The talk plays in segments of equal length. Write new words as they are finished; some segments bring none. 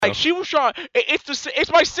Like she was trying.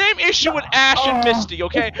 It's my same issue with Ash and Misty.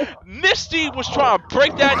 Okay, Misty was trying to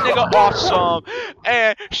break that nigga off some,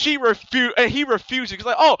 and she refused. And he refused. He's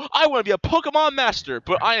like, "Oh, I want to be a Pokemon master,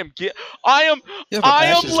 but Yeah, but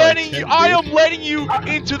Ash is like 10, I dude. am letting you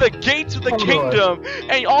into the gates of the Hold on. kingdom,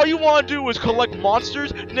 and all you want to do is collect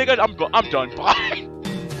monsters, nigga. I'm done. Bye."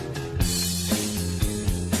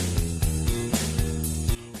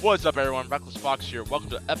 What's up, everyone? Reckless Fox here. Welcome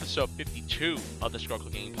to episode 52 of the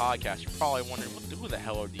ScrubClub Gaming Podcast. You're probably wondering, who the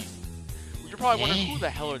hell are these? You're probably wondering, who the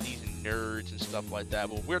hell are these nerds and stuff like that?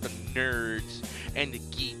 Well, we're the nerds and the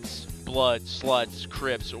geeks, blood, sluts,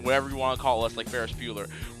 crips, or whatever you want to call us, like Ferris Bueller.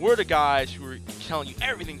 We're the guys who are telling you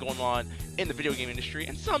everything going on in the video game industry,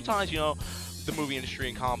 and sometimes, the movie industry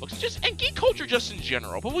and comic books, and geek culture just in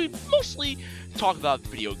general. But we mostly talk about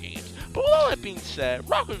video games. But with all that being said,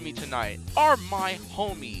 rocking with me tonight are my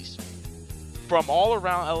homies from all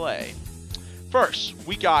around LA. First,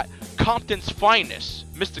 we got Compton's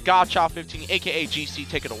finest, Mr. Godchild 15, aka GC.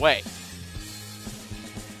 Take it away.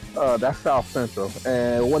 That's South Central.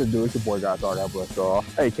 And what it do? It's your boy Godchild that Bloodstraw,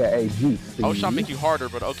 aka GC. I was trying to make you harder,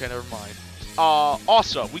 but okay, never mind.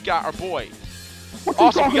 Also, we got our boy. What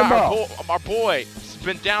you talking about? Our boy. It's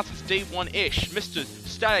been down since day one-ish, Mr.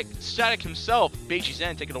 Static himself, Beiji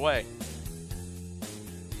Zen. Take it away.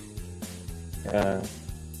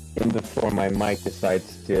 In before my mic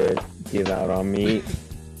decides to give out on me.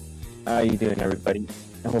 How you doing, everybody?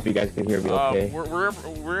 I hope you guys can hear me okay.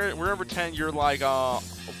 We're pretend you're like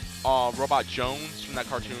Robot Jones from that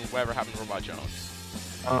cartoon. Whatever happened to Robot Jones?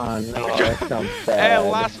 Oh no, that sounds bad.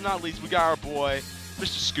 And last but not least, we got our boy,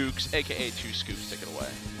 Mr. Skooks, aka Two Scoops. Take it away.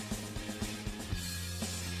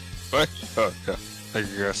 What? Oh, yeah.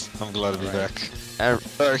 Thank you, guys. I'm glad to be back.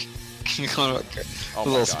 Sorry. Okay. Oh a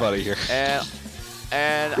little spotty here.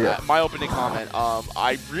 And Yeah. my opening comment.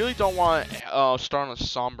 I really don't want to start on a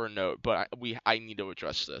somber note, but I need to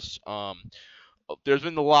address this. There's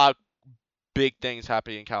been a lot of big things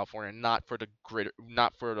happening in California, not for the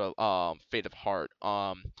fate of heart.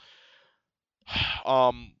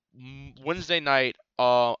 Wednesday night,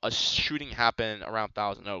 a shooting happened around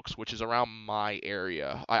Thousand Oaks, which is around my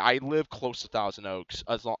area. I live close to Thousand Oaks,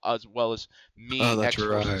 as well as me, Oh, that's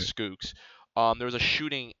X-Force, and right. Skooks. There was a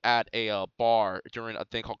shooting at a bar during a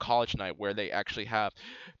thing called College Night, where they actually have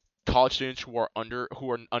college students who are under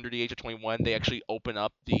the age of 21. They actually open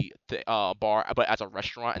up the bar, but as a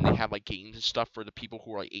restaurant, and they have like games and stuff for the people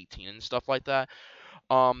who are like 18 and stuff like that.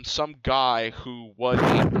 Some guy who was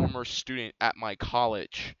a former student at my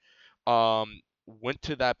college went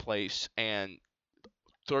to that place, and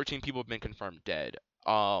 13 people have been confirmed dead.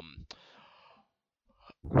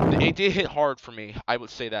 It did hit hard for me, I would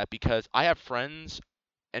say that, because I have friends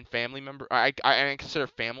and family members, I consider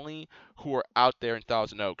family, who are out there in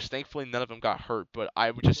Thousand Oaks. Thankfully, none of them got hurt, but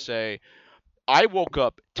I would just say I woke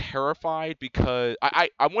up terrified because I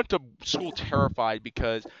went to school terrified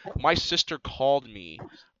because my sister called me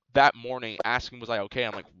that morning asking was I okay.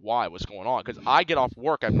 I'm like, why? What's going on? Because I get off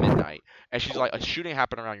work at midnight, and she's like, a shooting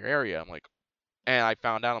happened around your area. I'm like, and I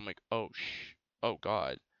found out. I'm like, oh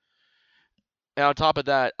god. And on top of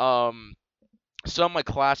that, some of my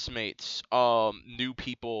classmates knew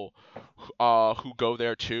people who go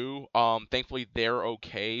there too. Thankfully they're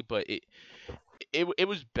okay, but it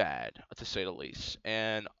was bad, to say the least.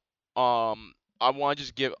 And I want to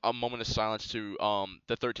just give a moment of silence to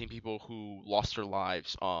the 13 people who lost their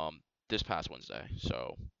lives this past Wednesday.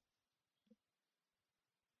 So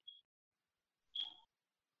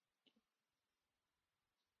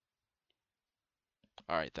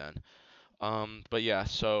all right then. But yeah,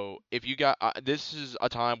 so if you got this is a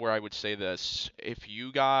time where I would say this: if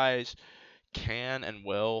you guys can and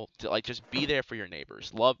will, like, just be there for your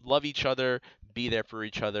neighbors, love each other, be there for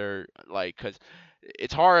each other, like, because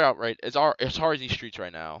it's hard out, right? It's hard in these streets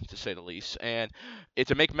right now, to say the least. And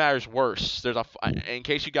to make matters worse, in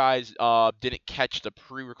case you guys didn't catch the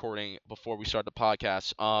pre-recording before we started the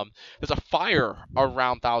podcast, there's a fire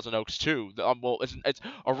around Thousand Oaks too. Well, it's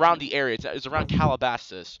around the area. It's around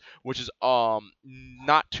Calabasas, which is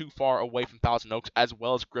not too far away from Thousand Oaks, as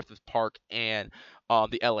well as Griffith Park and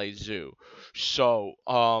the LA Zoo. So,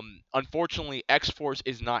 unfortunately, X-Force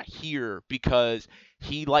is not here because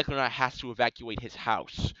he likely not has to evacuate his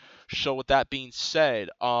house. So, with that being said,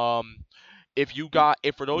 if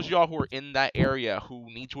for those of y'all who are in that area who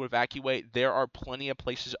need to evacuate, there are plenty of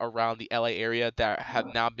places around the LA area that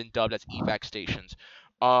have now been dubbed as evac stations,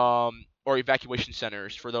 or evacuation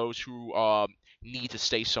centers for those who need to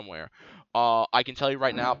stay somewhere. I can tell you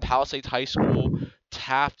right now, Palisades High School,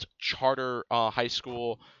 Taft Charter High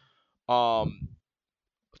School,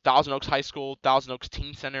 Thousand Oaks High School, Thousand Oaks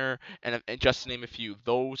Teen Center, and just to name a few,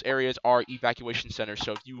 those areas are evacuation centers.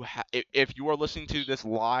 So if you are listening to this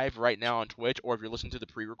live right now on Twitch, or if you're listening to the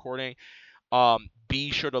pre-recording,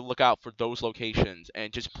 be sure to look out for those locations,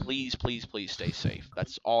 and just please, please, please stay safe.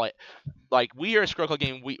 That's all like. We here at ScrubClub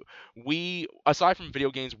Gaming, we aside from video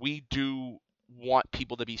games, we do want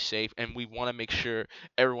people to be safe, and we want to make sure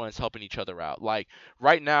everyone is helping each other out. Like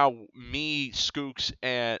right now, me and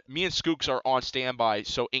Skooks are on standby,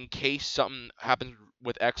 so in case something happens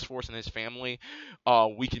with X-Force and his family,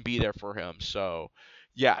 we can be there for him. So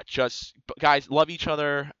yeah, just guys, love each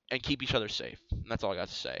other and keep each other safe. And that's all I got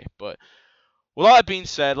to say. But with all that being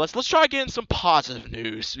said, let's try getting some positive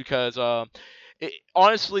news, because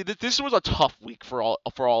honestly, this was a tough week for all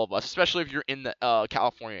of us, especially if you're in the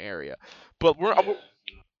California area. But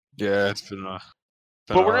Yeah, it's been a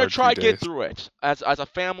we're gonna hard try few to get days. through it as a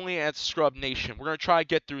family, as Scrub Nation. We're gonna try to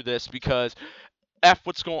get through this, because F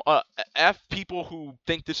people who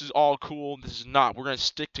think this is all cool. This is not. We're gonna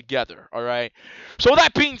stick together. All right. So with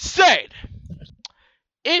that being said,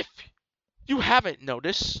 if you haven't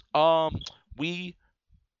noticed, we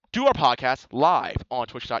do our podcast live on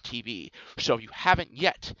twitch.tv. So if you haven't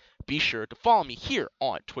yet, be sure to follow me here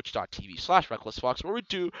on twitch.tv/RecklessFox, where we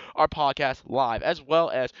do our podcast live, as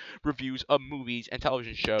well as reviews of movies and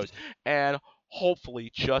television shows. And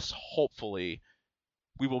hopefully, just hopefully,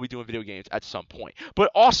 we will be doing video games at some point.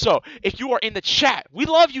 But also, if you are in the chat, we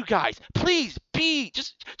love you guys. Please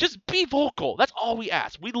just be vocal. That's all we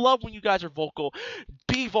ask. We love when you guys are vocal.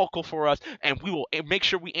 Be vocal for us, and we will make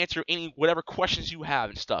sure we answer whatever questions you have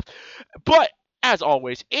and stuff. But as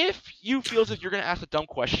always, if you feel as if you're gonna ask a dumb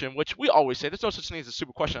question, which we always say, there's no such thing as a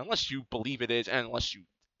stupid question unless you believe it is, and unless you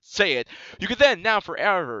say it, you can then, now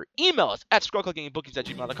forever, email us at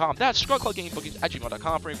ScrubClubGamingBookings@gmail.com. That's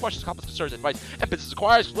ScrubClubGamingBookings@gmail.com for any questions, comments, concerns, advice, and business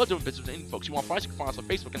inquiries. We love doing business with any folks you want. You can find us on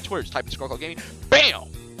Facebook and Twitter. Just type in ScrubClub Gaming.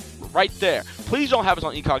 Bam! Right there. Please don't have us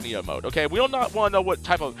on incognito mode, okay? We don't not want to know what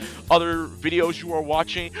type of other videos you are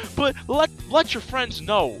watching, but let your friends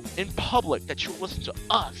know in public that you're listening to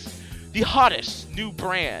us, the hottest new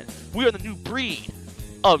brand. We are the new breed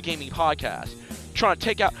of gaming podcasts. Trying to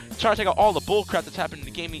take out all the bullcrap that's happening in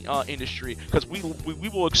the gaming industry, because we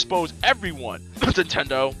will expose everyone.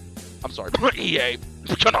 Nintendo, I'm sorry, EA,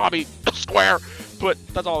 Konami, Square, but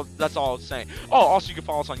that's all I'm saying. Oh, also you can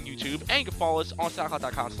follow us on YouTube, and you can follow us on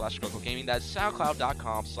SoundCloud.com/ScrubClubGaming. That's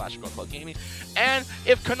SoundCloud.com/ScrubClubGaming. And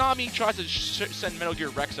if Konami tries to send Metal Gear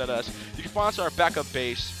Rex at us, you can find us on our backup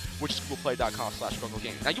base, which is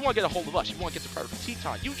GooglePlay.com/ScrubClubGaming. Now, you want to get a hold of us. You want to get the credit for tea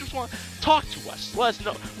time. You just want to talk to us. Let us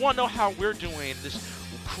know. Want to know how we're doing in this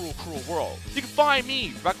cruel, cruel world. You can find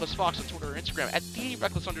me, Reckless Fox, on Twitter and Instagram at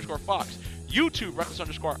 @TheReckless_Fox. YouTube,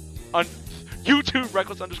 Reckless_Fox,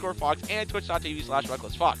 and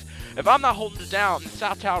Twitch.tv/RecklessFox. If I'm not holding it down in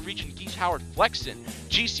South Tower region, Geese Howard, Flexen,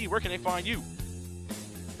 GC, where can they find you?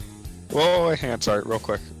 Whoa, hang on, sorry, real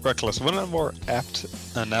quick. Reckless, one of the more apt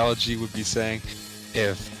analogy would be saying,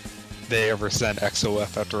 if they ever send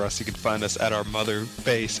XOF after us, you can find us at our mother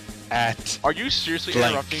base at... Are you seriously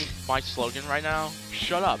blank. interrupting my slogan right now?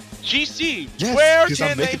 Shut up. GC, Yes, where because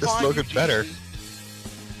can I'm they making the find slogan you, better.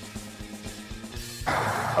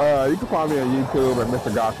 You can find me on YouTube at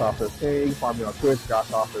Mr. Goshawk15. You can find me on Twitch,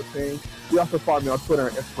 Goshawk15. You also find me on Twitter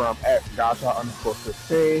and Instagram at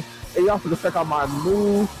Goshawk_15. And you also can check out my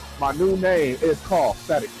new name. It's called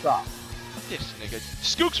Static Shock. This nigga.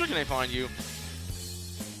 Skooks, where can they find you?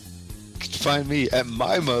 You can find me at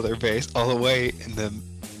my mother base, all the way in the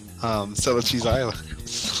Celebes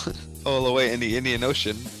Islands. All the way in the Indian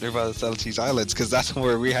Ocean, nearby the Celebes Islands, because that's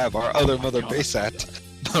where we have our other mother base at.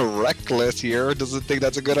 The Reckless here doesn't think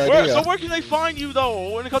that's a good idea. So where can they find you,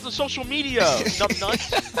 though, when it comes to social media, nuts?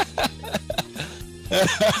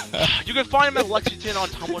 You can find him at Lexington on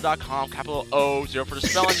Tumblr.com, capital O, 0 for the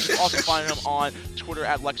spelling. You can also find him on Twitter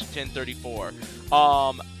at Lexington34.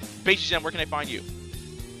 Basically, where can they find you?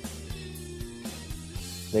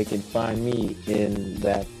 They can find me in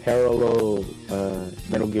that parallel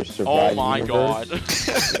Metal Gear Survive Oh my universe. god.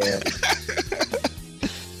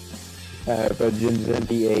 But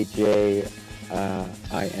JinZenDAJ,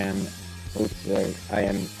 I am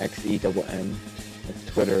XEMM. That's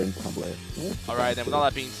Twitter and Tumblr. Alright, then with all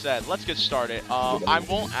that being said, let's get started. I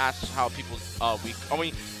won't ask how people's week,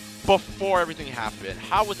 before everything happened,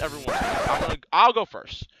 how was everyone's week? I'll go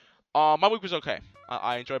first. My week was okay.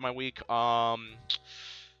 I enjoyed my week.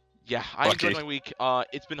 Yeah, I enjoyed my week.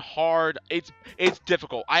 It's been hard. It's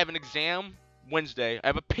difficult. I have an exam Wednesday. I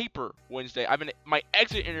have a paper Wednesday. I have my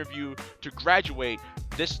exit interview to graduate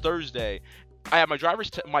this Thursday. I have my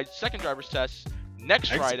second driver's test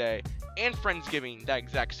next Friday, and Friendsgiving that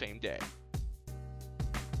exact same day.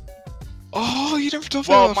 Oh, you never told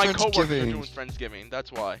me Well, about my coworkers are Friendsgiving. doing Friendsgiving.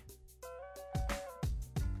 That's why.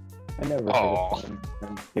 I never heard Oh. of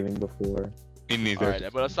Thanksgiving before. Me neither. All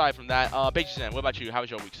right, but aside from that, Beijing, what about you? How was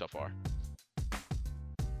your week so far?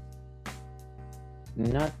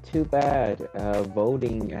 Not too bad.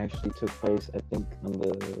 Voting actually took place, I think, on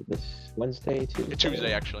this Wednesday, Tuesday.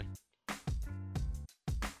 Tuesday, actually.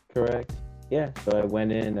 Correct. Yeah. So I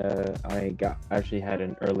went in. I actually had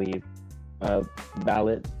an early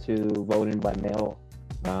ballot to vote in by mail.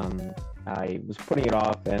 I was putting it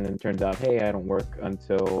off, and it turns out, hey, I don't work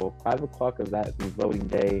until 5 o'clock of that voting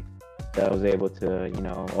day. So I was able to,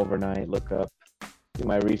 overnight look up, do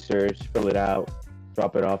my research, fill it out,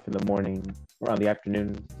 drop it off in the morning, around the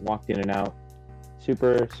afternoon, walked in and out.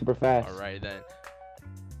 Super fast. All right then.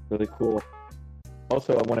 Really cool.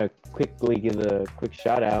 Also, I want to quickly give a quick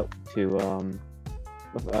shout out to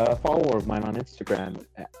a follower of mine on Instagram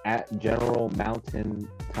at General Mountain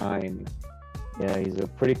Time. Yeah, he's a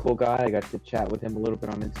pretty cool guy. I got to chat with him a little bit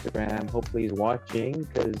on Instagram. Hopefully, he's watching.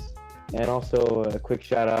 And also a quick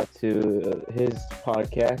shout out to his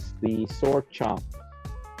podcast, the Sword Chomp.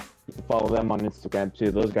 You can follow them on Instagram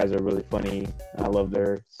too. Those guys are really funny. I love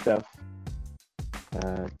their stuff.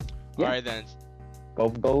 Yeah. All right then. Go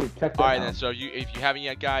check that All right out. then. So if you haven't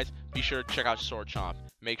yet, guys, be sure to check out Sword Chomp.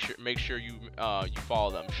 Make sure you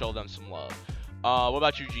follow them, show them some love. What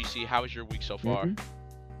about you, GC? How was your week so far? Mhm.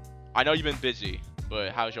 I know you've been busy,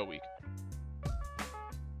 but how's your week?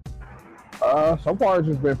 So far it's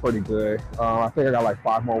just been pretty good. I think I got like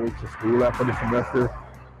 5 more weeks of school left for the semester.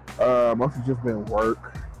 Mostly just been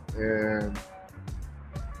work and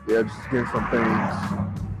yeah, just getting some things,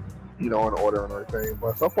 in order and everything.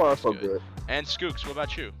 But so far so Good. good. And Skooks, what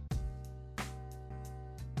about you?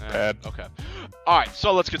 Bad. Okay. All right.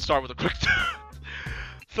 So let's get started with a quick.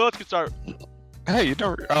 So let's get started. Hey, you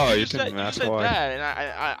never. Oh, you said, didn't ask said why. that, and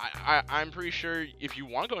I'm pretty sure if you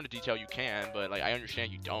want to go into detail, you can, but like I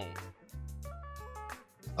understand you don't.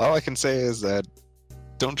 All I can say is that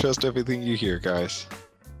don't trust everything you hear, guys.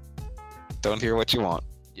 Don't hear what you want.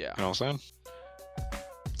 Yeah. You know what I'm saying?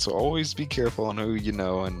 So always be careful on who you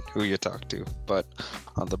know and who you talk to. But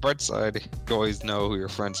on the bright side, you always know who your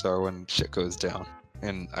friends are when shit goes down.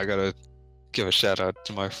 And I gotta give a shout out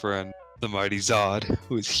to my friend, the Mighty Zod,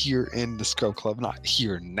 who is here in the Scrub Club. Not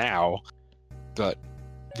here now, but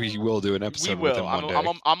we will do an We episode with will. him one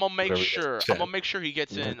day. I'm gonna make Whatever we sure. get I'm to gonna make sure he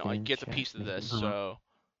gets in. Let him Gets a chat piece of with this. him. So.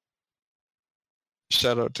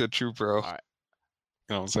 Shout out to True Bro. Alright.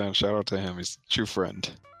 You know what I'm saying? Shout out to him. He's a true friend.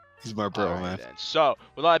 He's my bro, Alright man. then. So,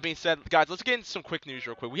 with all that being said, guys, let's get into some quick news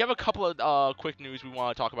real quick. We have a couple of quick news we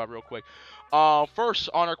want to talk about real quick. First,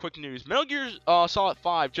 on our quick news, Metal Gear Solid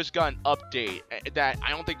 5 just got an update that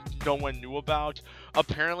I don't think no one knew about.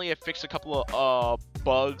 Apparently, it fixed a couple of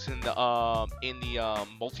bugs in the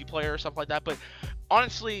multiplayer or stuff like that. But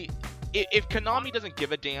honestly, if Konami doesn't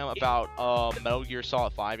give a damn about Metal Gear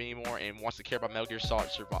Solid 5 anymore and wants to care about Metal Gear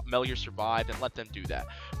Survive, then let them do that.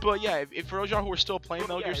 But yeah, if for those of y'all who are still playing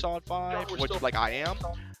Metal Gear Solid 5, which like I am,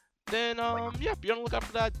 then yeah, be on the lookout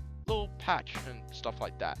for that little patch and stuff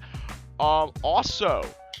like that. Also,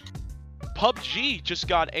 PUBG just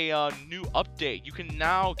got a new update. You can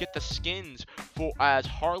now get the skins as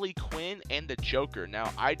Harley Quinn and the Joker.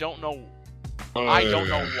 Now I don't know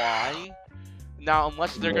why. Now,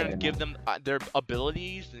 unless they're gonna give them their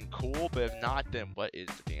abilities, then cool. But if not, then what is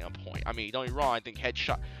the damn point? I mean, don't get me wrong. I think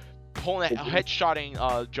headshotting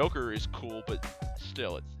Joker is cool, but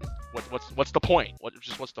still, what's the point?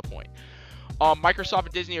 What's the point? Microsoft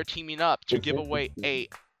and Disney are teaming up to give away a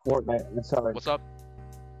Fortnite. Sorry. What's up?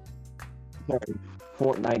 Sorry.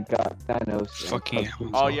 Fortnite got Thanos. Fucking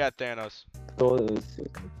Oh yeah, Thanos. So,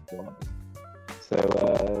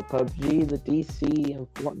 PUBG, the DC, and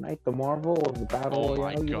Fortnite, the Marvel, the Battle Oh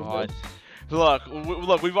my Royale god. universe.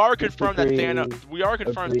 Look, we've already confirmed that Agree. Thanos. We already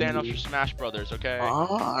confirmed Agree. Thanos for Smash Brothers. Okay.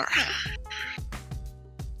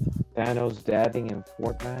 Thanos dabbing in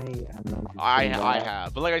Fortnite. I don't know. If you've I seen that.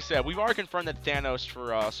 have, but like I said, we've already confirmed that Thanos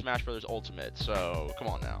for Smash Brothers Ultimate. So come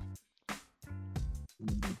on now.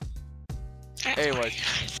 Anyways,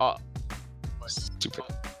 Stupid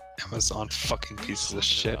Amazon fucking pieces of talking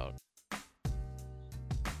shit. about-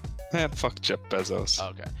 Man, fuck Jeff Bezos.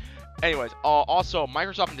 Okay. Anyways, also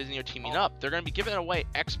Microsoft and Disney are teaming up. They're gonna be giving away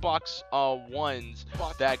Xbox Ones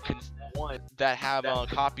that have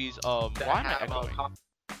copies of. Why am I echoing?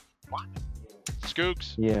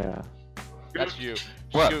 Skooks, Yeah. that's you.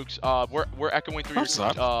 What? Skooks, we're echoing through No, it's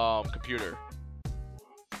your not. computer.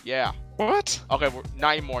 Yeah. What? Okay,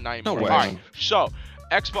 not anymore. No way. Alright, so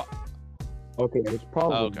Xbox. Okay, it's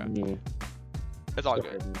probably Okay. me. It's all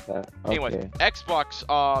good. Anyways, Okay. Xbox,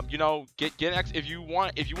 you know, get an X if you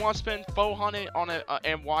want to spend 400 on it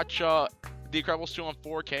and watch The Incredibles 2 on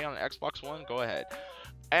 4K on an Xbox One, go ahead.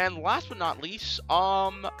 And last but not least,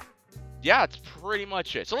 yeah, that's pretty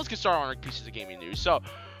much it. So let's get started on our pieces of gaming news. So,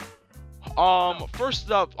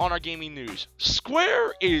 first up on our gaming news,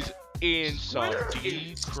 Square is in some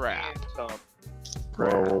deep crap.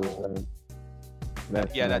 Whoa,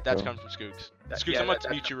 Yeah, that's macro. coming from Skooks. Skooks, I'm gonna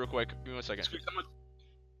mute you real quick. Give me 1 second.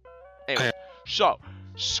 Anyway, so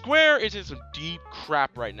Square is in some deep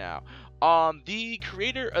crap right now. The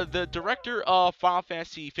director of Final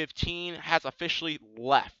Fantasy 15 has officially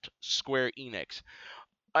left Square Enix.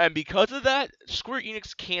 And because of that, Square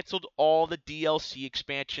Enix canceled all the DLC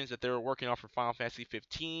expansions that they were working on for Final Fantasy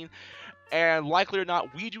 15. And likely or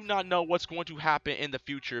not, we do not know what's going to happen in the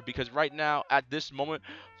future because right now, at this moment,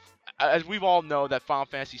 as we've all know that Final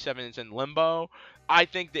Fantasy 7 is in limbo, I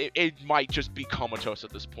think that it might just be comatose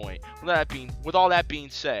at this point. With all that being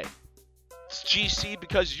said, GC,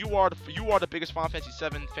 because you are the biggest Final Fantasy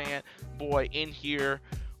 7 fan boy in here,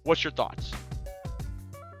 what's your thoughts?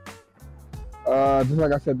 Just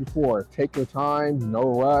like I said before, take your time, no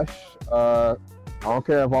rush. I don't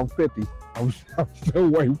care if I'm 50. I'm still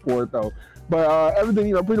waiting for it though. But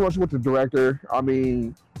everything, pretty much with the director. I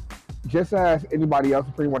mean, just as anybody else,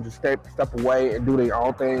 pretty much just step away and do their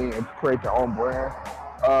own thing and create their own brand.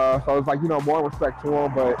 So it's like, more respect to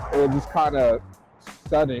them, but it was just kind of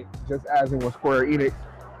sudden, just as in with Square Enix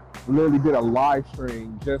literally did a live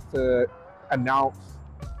stream just to announce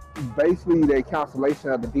basically the cancellation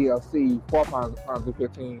of the DLC for Final Fantasy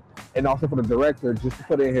 15, and also for the director just to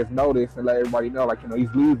put in his notice and let everybody know, like, he's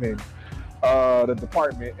leaving the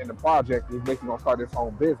department and the project. He's basically gonna start his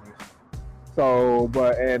own business. So,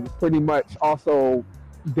 and pretty much also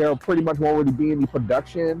there pretty much won't really be any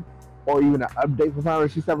production or even an update for Final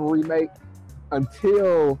Fantasy 7 remake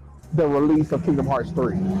until the release of Kingdom Hearts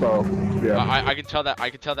 3. So yeah, I can tell that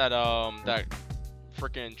that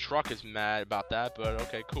freaking truck is mad about that, but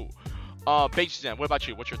okay, cool. Beiji-zen, what about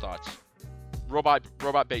you? What's your thoughts? Robot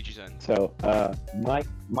Beiji-zen. So, my,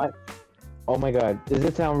 oh my God, does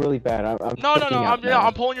it sound really bad? I'm No, freaking out now.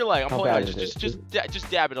 I'm pulling your leg. How bad is it?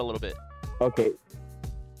 Just dab it a little bit. Okay.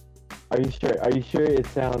 Are you sure? Are you sure it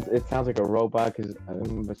sounds like a robot? Cause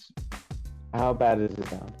how bad does it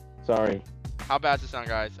sound? Sorry. How bad does it sound,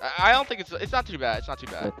 guys? I don't think it's not too bad. It's not too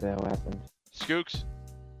bad. What the hell happened? Skooks.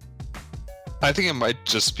 I think it might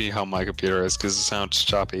just be how my computer is because it sounds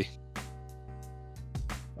choppy.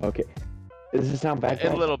 Okay. Does it sound bad? A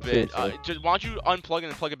guys? little bit. Seriously. Just why don't you unplug it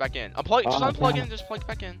and plug it back in? Just unplug it and just plug it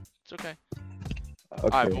back in. It's okay. Okay.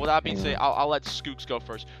 Alright, but with that being hang said, on. I'll let Skooks go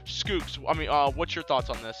first. Skooks, what's your thoughts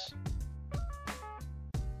on this?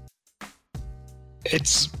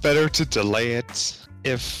 It's better to delay it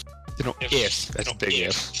if that's a big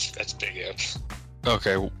if. That's big if.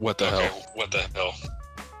 Okay, what the hell? What the hell?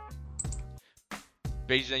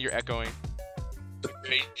 Beiji-zen, you're echoing.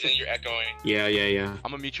 You're echoing. Yeah.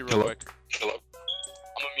 I'm gonna mute you real Hello? quick. Hello.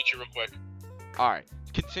 I'm gonna mute you real quick. Alright,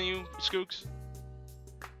 continue, Skooks.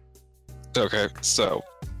 Okay, so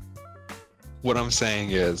what I'm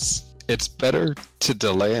saying is it's better to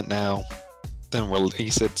delay it now than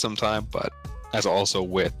release it sometime, but as also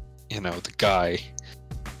with, the guy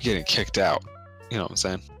getting kicked out. You know what I'm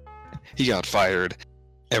saying? He got fired.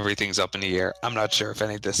 Everything's up in the air. I'm not sure if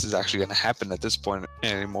any of this is actually going to happen at this point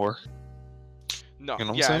anymore. No, You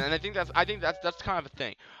know what I'm yeah, saying? and I think that's kind of a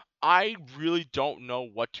thing. I really don't know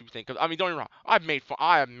what to think of. I mean, don't get me wrong.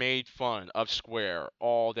 I have made fun of Square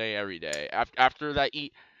all day, every day. After that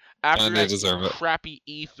And they deserve it. crappy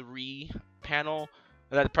E3 panel,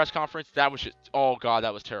 that press conference, that was just, oh god,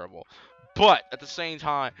 that was terrible. But at the same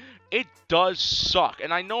time, it does suck.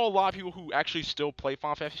 And I know a lot of people who actually still play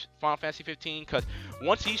Final Fantasy 15, because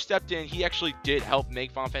once he stepped in, he actually did help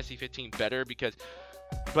make Final Fantasy 15 better,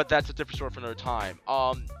 but that's a different story for another time.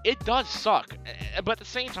 It does suck, but at the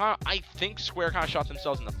same time, I think Square kind of shot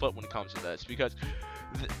themselves in the foot when it comes to this, because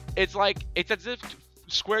it's as if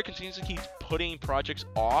Square continues to keep putting projects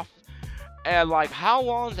off. And like, how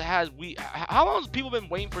long has people been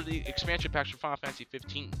waiting for the expansion packs for Final Fantasy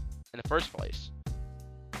 15 in the first place?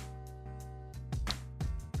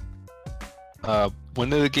 When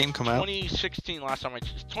did the game come out? 2016 last time.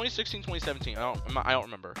 2016, 2017. I don't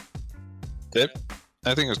remember.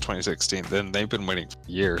 I think it was 2016. Then they've been waiting for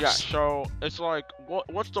years. Yeah, so it's like,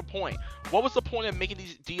 what's the point? What was the point of making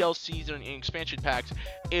these DLCs and expansion packs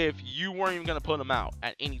if you weren't even gonna put them out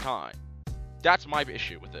at any time? That's my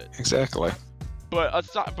issue with it. Exactly. But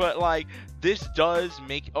aside, but like this does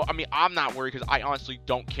make. Oh, I mean, I'm not worried because I honestly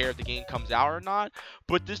don't care if the game comes out or not.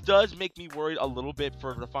 But this does make me worried a little bit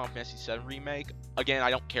for the Final Fantasy VII remake. Again,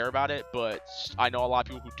 I don't care about it, but I know a lot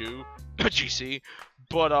of people who do. GC.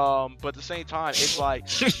 But at the same time, it's like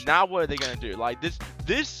now what are they gonna do? Like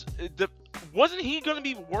wasn't he gonna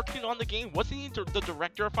be working on the game? Wasn't he the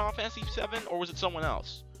director of Final Fantasy VII, or was it someone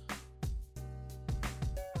else?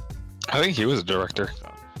 I think he was a director.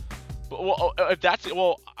 But well, if that's it,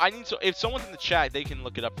 well, if someone's in the chat, they can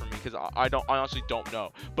look it up for me because I honestly don't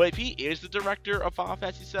know. But if he is the director of Final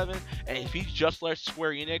Fantasy VII, and if he's just like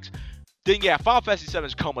Square Enix, then yeah, Final Fantasy VII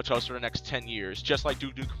is comatose for the next 10 years, just like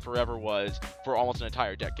Duke Nukem Forever was for almost an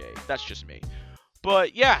entire decade. That's just me.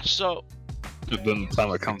 But yeah, so. But then the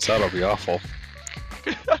time it comes out, it'll be awful.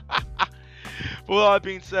 Well, that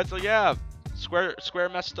being said, so yeah, Square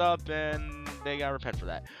messed up and they gotta repent for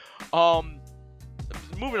that.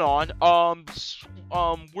 Moving on.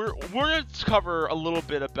 We're gonna cover a little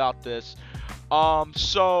bit about this.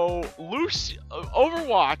 So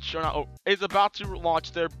Overwatch is about to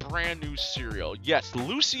launch their brand new cereal. Yes,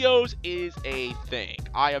 Lucio's is a thing.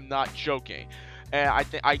 I am not joking. And I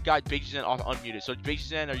think I got Big Zen off unmuted. So Big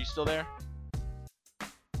Zen, are you still there?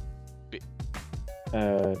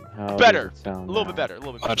 How better. does it sound A little now? bit better. A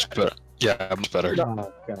little bit Much better. better. Yeah, much better.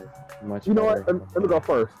 Oh, God, much You know better. what? Let me go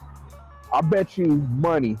first. I bet you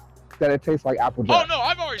money that it tastes like Apple Oh Jacks. no,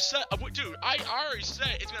 I've already said, dude. I already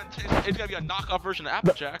said it's gonna be a knockoff version of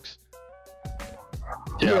Apple Jacks.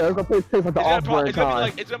 Yeah, it's gonna taste like the off-brand It's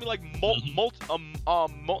gonna kind. be like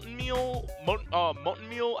molten meal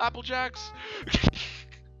Apple Jacks.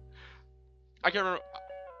 I can't remember.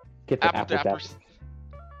 Get the Apple Apple Dappers.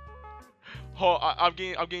 Oh, I'm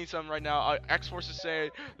getting something right now. X-Force is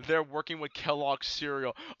saying they're working with Kellogg's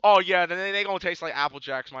cereal. Oh yeah, then they gonna taste like Apple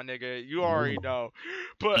Jacks, my nigga. You already know.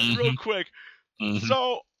 But real quick,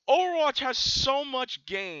 so Overwatch has so much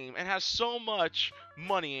game and has so much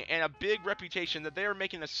money and a big reputation that they are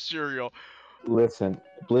making a cereal. Listen,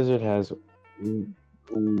 Blizzard has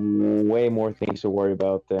way more things to worry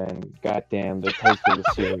about than goddamn the taste of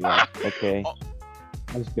the cereal. Okay. Oh.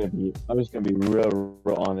 I'm just gonna be real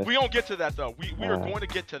honest. We don't get to that though. We are going to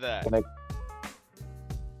get to that.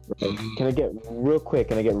 Can I get real quick?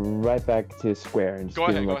 Can I get right back to Square and just Go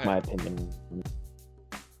give ahead, them go like my opinion?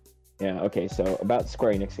 Yeah. Okay. So about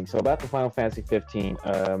Square Enixing. So about the Final Fantasy 15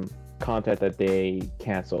 content that they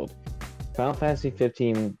canceled. Final Fantasy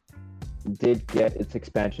 15 did get its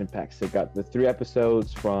expansion packs. It got the 3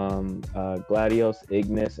 episodes from Gladios,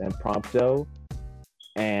 Ignis, and Prompto.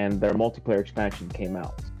 And their multiplayer expansion came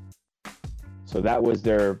out. So that was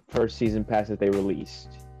their first season pass that they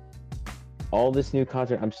released. All this new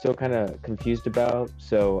content I'm still kind of confused about.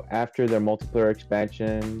 So after their multiplayer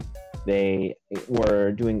expansion, they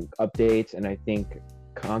were doing updates and I think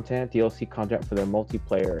DLC content for their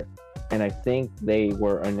multiplayer. And I think they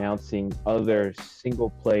were announcing other single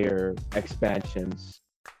player expansions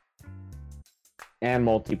and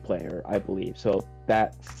multiplayer, I believe. So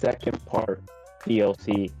that second part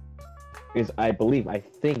DLC is, I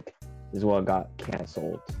think, is what got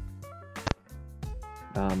canceled.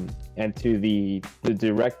 And to the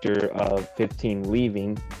director of 15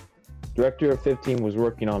 leaving, director of 15 was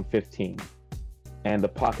working on 15 and the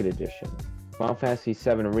Pocket Edition. Final Fantasy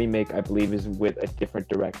 7 Remake, I believe, is with a different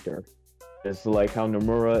director. It's like how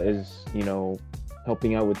Nomura is,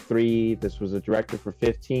 helping out with 3. This was a director for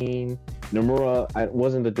 15. Nomura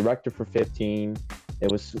wasn't the director for 15.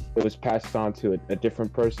 It was passed on to a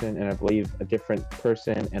different person, and I believe a different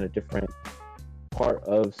person and a different part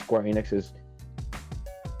of Square Enix is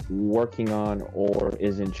working on or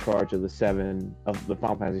is in charge of the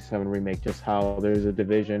Final Fantasy 7 Remake. Just how there's a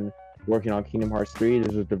division working on Kingdom Hearts 3,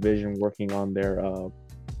 there's a division working on their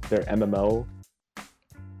MMO.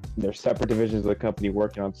 There's separate divisions of the company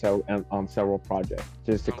working on several projects,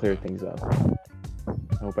 just to clear things up.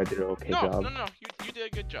 I hope I did an okay job. No, you did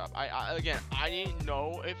a good job. I didn't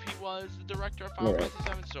know if he was the director of Final Fantasy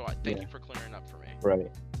 7, so I thank you for clearing up for me.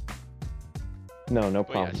 Right. No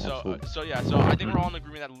But yeah, problem. so I think we're all in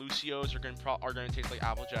agreement that Lucio's are gonna taste like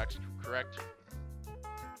Apple Jacks, correct?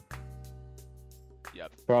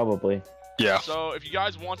 Yep. Probably. Yeah. So if you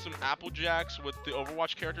guys want some Apple Jacks with the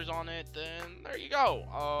Overwatch characters on it, then there you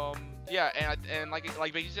go. Yeah, and like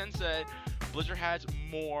Beijing said, Blizzard has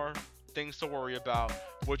more things to worry about,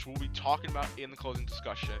 which we'll be talking about in the closing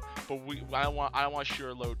discussion. But I don't want to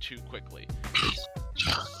share load too quickly.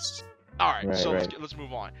 All right, let's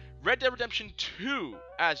move on. Red Dead Redemption 2,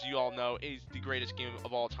 as you all know, is the greatest game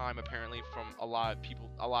of all time, apparently, from a lot of people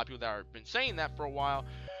that have been saying that for a while.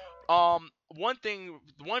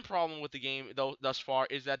 one problem with the game though thus far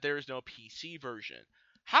is that there is no PC version.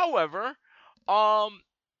 However, um,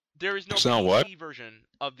 there is no There's no what? PC version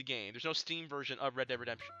of the game. There's no Steam version of Red Dead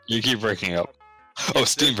Redemption. You keep breaking up. Oh,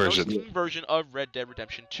 Yes, Steam there's no version. Steam version of Red Dead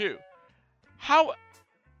Redemption 2. How,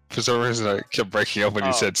 For some reason, I kept breaking up when you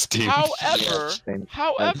Oh. said Steam. however, Same.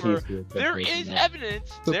 however, PC, there is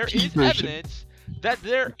evidence. The There P is version. evidence that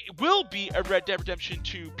there will be a Red Dead Redemption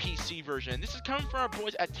 2 PC version. This is coming from our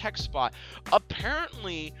boys at TechSpot.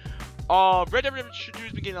 Apparently, Red Dead Redemption 2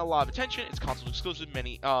 has been getting a lot of attention. It's console exclusive,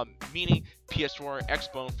 meaning PS4 and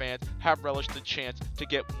Xbone fans have relished the chance to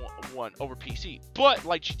get one over PC. But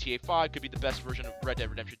like GTA 5 could be the best version of Red Dead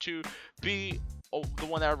Redemption 2, be the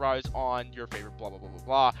one that arrives on your favorite blah blah blah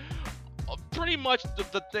blah blah. Pretty much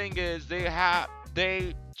the thing is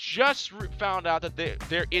they just found out that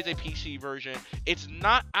there is a PC version. It's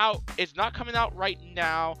not out. It's not coming out right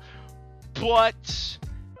now, but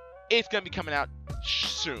it's gonna be coming out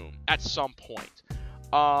soon at some point.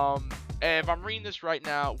 And if I'm reading this right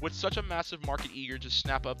now, with such a massive market eager to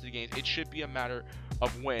snap up the games, it should be a matter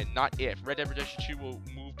of when, not if. Red Dead Redemption 2 will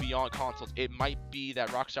move beyond consoles. It might be that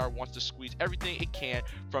Rockstar wants to squeeze everything it can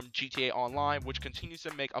from GTA Online, which continues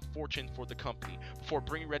to make a fortune for the company, before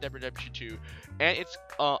bringing Red Dead Redemption 2 and its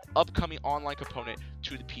upcoming online component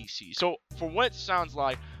to the PC. So, for what it sounds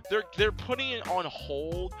like, they're putting it on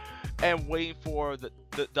hold and waiting for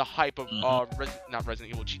the hype of not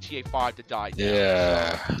Resident Evil, GTA 5 to die down.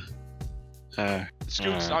 Yeah.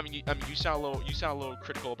 Scoops, I mean, you sound a little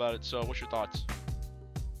critical about it. So, what's your thoughts?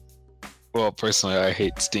 Well, personally, I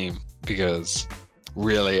hate Steam because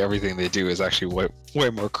really everything they do is actually way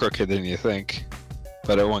more crooked than you think.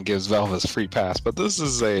 But everyone gives Valve a free pass. But this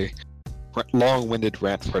is a long-winded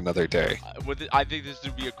rant for another day. I think this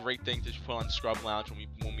would be a great thing to put on Scrub Lounge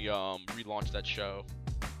when we relaunch that show.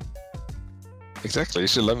 Exactly. You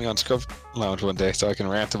should let me on Scrub Lounge one day so I can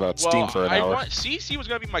rant about Steam for an hour. CC was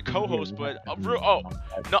gonna be my co-host, but I Aw.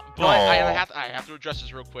 have to address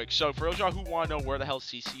this real quick. So for those of y'all who want to know where the hell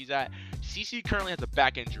CC's at, CC currently has a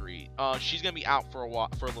back injury. She's gonna be out for a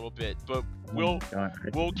little bit, but we'll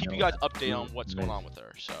keep you guys updated on what's going on with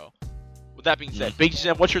her. So with that being said, Big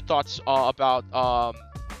Zen, what's your thoughts about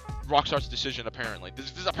Rockstar's decision? Apparently,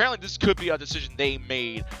 this could be a decision they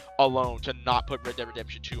made alone to not put Red Dead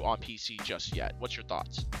Redemption 2 on PC just yet. What's your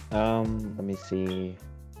thoughts? Let me see.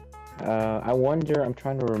 I wonder. I'm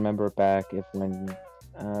trying to remember back if when,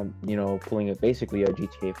 pulling it basically a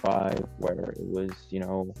GTA 5 where it was,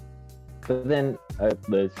 but then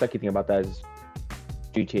the sucky thing about that is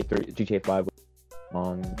GTA 5 was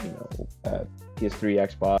on, PS3,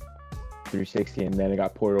 Xbox 360, and then it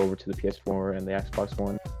got ported over to the PS4 and the Xbox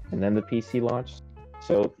One, and then the PC launched.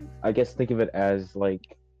 So I guess think of it as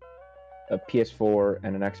like a PS4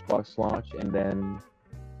 and an Xbox launch, and then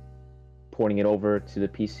porting it over to the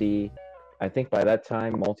PC. I think by that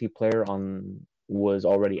time multiplayer was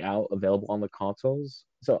already out, available on the consoles.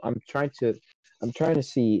 So I'm trying to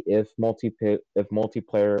see if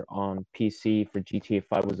multiplayer on PC for GTA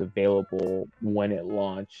 5 was available when it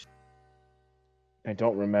launched. I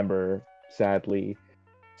don't remember, sadly.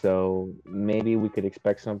 So maybe we could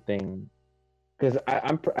expect something, because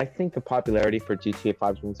I think the popularity for GTA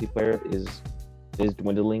 5's multiplayer is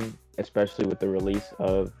dwindling, especially with the release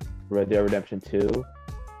of Red Dead Redemption 2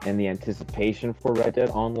 and the anticipation for Red Dead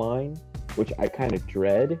Online, which I kind of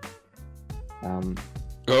dread.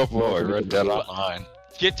 Oh boy, Red Dead Online.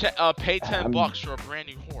 Pay $10 for a brand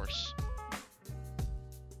new horse.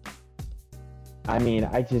 I mean,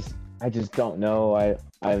 I just don't know.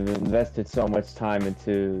 I've invested so much time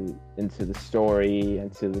into the story,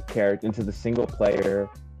 into the character, into the single player.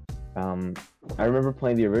 I remember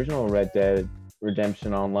playing the original Red Dead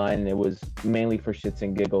Redemption Online, and it was mainly for shits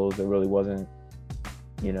and giggles. It really wasn't,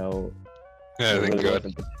 Anything good.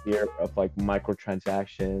 wasn't the fear of like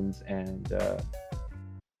microtransactions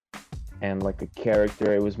and like a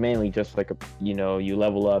character. It was mainly just like you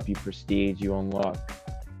level up, you prestige, you unlock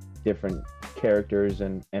different characters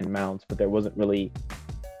and mounts, but there wasn't really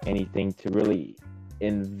anything to really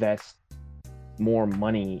invest more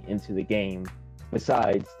money into the game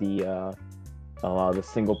besides the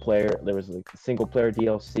single player. There was like the single player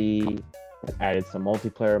DLC that added some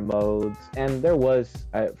multiplayer modes, and there was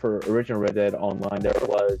for original Red Dead Online there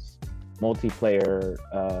was multiplayer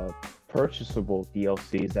purchasable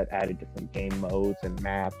DLCs that added different game modes and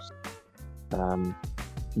maps.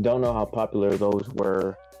 Don't know how popular those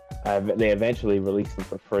were. They eventually released them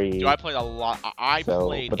for free. Dude, I played a lot. I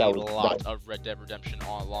played a lot of Red Dead Redemption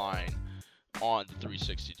Online on the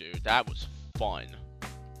 360, dude. That was fun.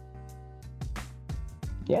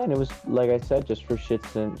 Yeah, and it was, like I said, just for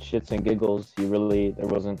shits and giggles. There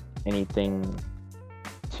wasn't anything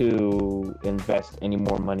to invest any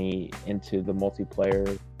more money into the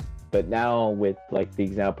multiplayer. But now with like the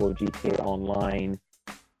example of GTA Online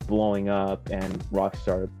blowing up and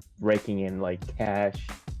Rockstar raking in like cash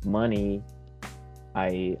money,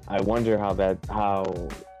 I wonder how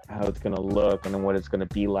it's gonna look and then what it's gonna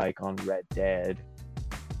be like on Red Dead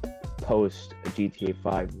post GTA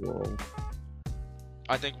 5 world.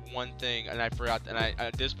 I think one thing, and I forgot, and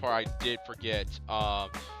I this part I did forget. I'm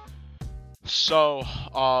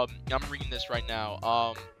reading this right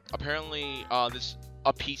now. Apparently, a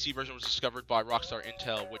PC version was discovered by Rockstar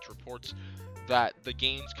Intel, which reports that the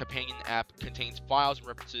game's companion app contains files and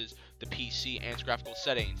references the PC and its graphical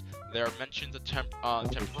settings. There are mentions of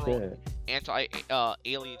temporal,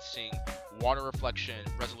 anti-aliasing, water reflection,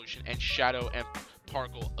 resolution, and shadow and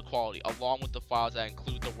particle equality, along with the files that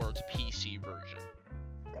include the words PC version.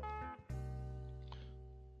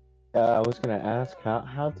 I was gonna ask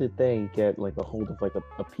how did they get like a hold of like a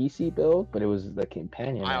PC build, but it was the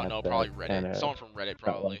companion I don't app know, that probably Reddit. kinda Someone from Reddit,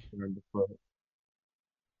 got probably. lost.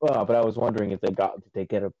 Well, but I was wondering if did they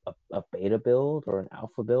get a beta build or an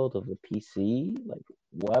alpha build of the PC? Like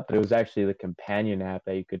what? But it was actually the companion app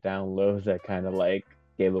that you could download that kind of like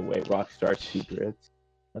gave away Rockstar secrets.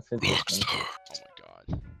 That's interesting. Oh my god.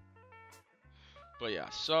 But yeah,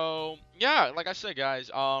 so yeah, like I said, guys,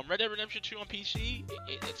 Red Dead Redemption 2 on PC,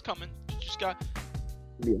 it's coming. You just got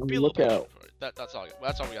Be on be the a little patient lookout. for it. That's all.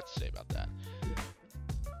 That's all we got to say about that.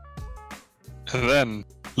 And then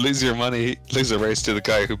lose the race to the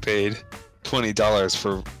guy who paid $20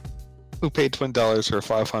 for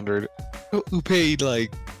 500, who paid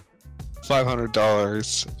like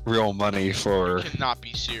 $500 real money for Cannot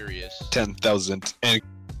be serious. 10,000. And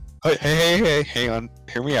hey, hang on,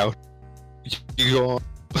 hear me out. You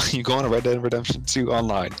go on a Red Dead Redemption 2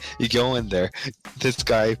 online. You go in there. This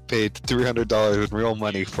guy paid $300 in real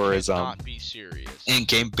money for his Cannot be serious.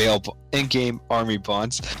 in-game army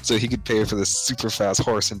bonds, so he could pay for the super fast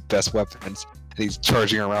horse and best weapons. And he's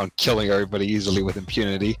charging around, killing everybody easily with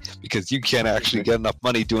impunity because you can't actually get enough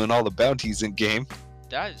money doing all the bounties in game.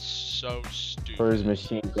 That is so stupid. For his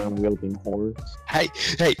machine gun wielding horse. Hey,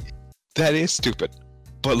 that is stupid.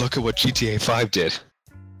 But look at what GTA 5 did.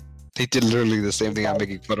 They did literally the same thing I'm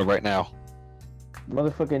making fun of right now.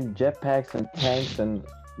 Motherfucking jetpacks and tanks and.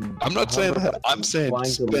 I'm not saying that. I'm saying flying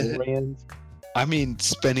DeLoreans. I mean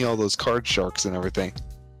spending all those card sharks and everything,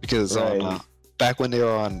 because Right. back when they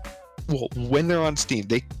were when they're on Steam,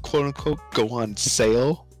 they quote unquote go on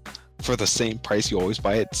sale for the same price you always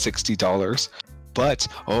buy it, $60. But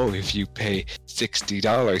if you pay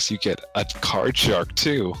 $60, you get a card shark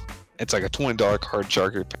too. It's like a $20 card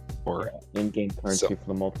shark you're paying for. In-game currency So,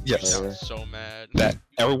 for the multiplayer. yes. I'm so mad. That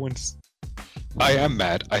everyone's. I am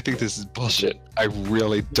mad. I think this is bullshit. I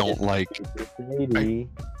really don't like. You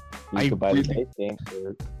I could buy really- the base game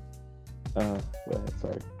for. Go ahead,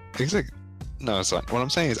 sorry. Exactly. No, it's not. What I'm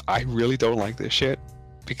saying is, I really don't like this shit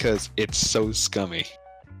because it's so scummy.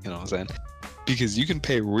 You know what I'm saying? Because you can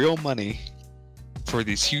pay real money for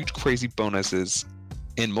these huge, crazy bonuses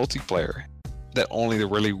in multiplayer that only the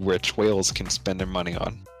really rich whales can spend their money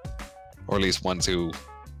on, or at least ones who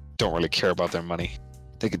don't really care about their money.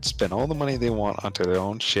 They could spend all the money they want onto their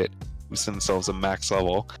own shit, boost themselves a max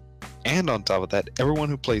level, and on top of that, everyone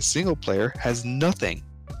who plays single player has nothing.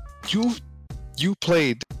 You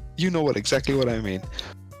played, you know exactly what I mean.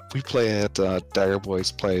 We play at Dagger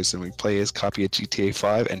Boys Plays, and we play his copy of GTA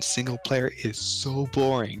 5, and single player is so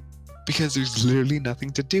boring because there's literally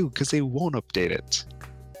nothing to do because they won't update it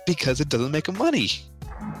because it doesn't make money.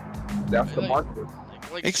 That's the market.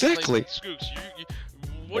 Exactly. Scoops,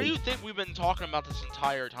 what do you think we've been talking about this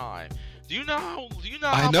entire time? Do you know how?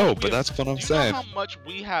 I how know, much we but have- that's what I'm Do you saying. know how much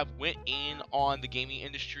we have went in on the gaming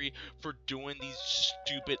industry for doing these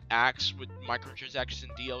stupid acts with microtransactions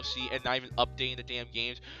and DLC and not even updating the damn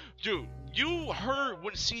games? Dude, you heard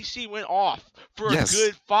when CC went off for Yes. a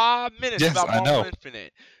good 5 minutes Yes, about I Marvel know.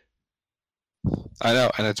 Infinite. I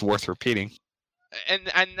know, and it's worth repeating. And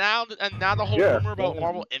now the whole Yeah. rumor about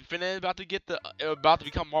Marvel Infinite about to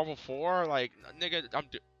become Marvel 4, like nigga,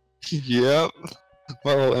 Yep.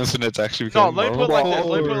 Marvel Infinite's actually no. becoming Let me put it like this.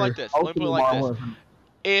 Marvel Let me put it like this. Let me put it like this. Marvel.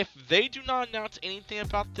 If they do not announce anything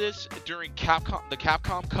about this during the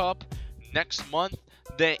Capcom Cup next month,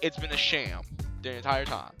 then it's been a sham the entire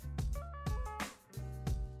time.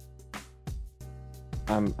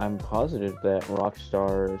 I'm positive that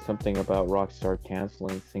something about Rockstar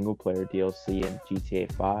canceling single player DLC in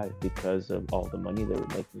GTA 5 because of all the money they were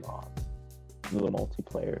making on the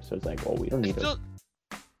multiplayer. So it's like, well, we don't need to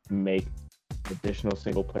make additional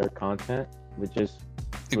single player content. We just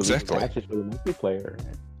release Exactly. patches for the multiplayer.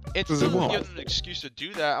 It 'Cause it doesn't won't. give them an excuse to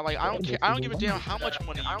do that. I'm like, I don't care. I don't give a damn how much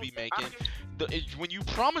money you be making. When you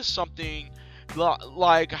promise something,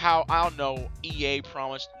 like how I don't know, EA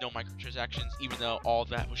promised no microtransactions, even though all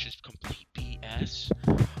that was just complete BS.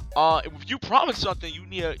 If you promise something, you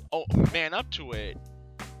need to man up to it.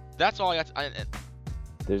 That's all I got.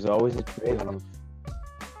 There's always a trade-off.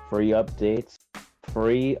 Free updates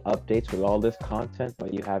with all this content,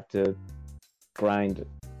 but you have to grind.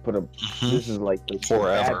 This is like the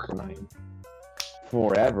Forever. bad grind.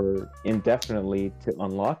 Forever, indefinitely to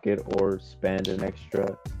unlock it, or spend an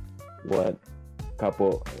extra, an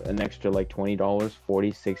extra like $20, $40,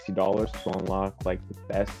 $60 to unlock like the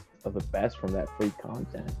best of the best from that free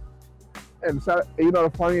content. And so, you know,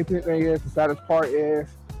 the funny thing is, the saddest part is,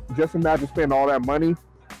 just imagine spending all that money,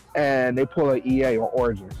 and they pull an EA or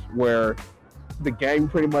Origins, where the game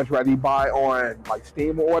pretty much rather you buy on like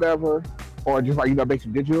Steam or whatever, or just like, you know,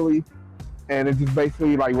 basically digitally, and it's just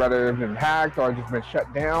basically like whether it's been hacked or just been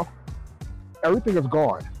shut down, everything is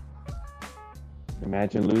gone.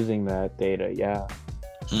 Imagine losing that data. Yeah.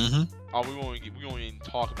 Mm-hmm. Oh, we won't even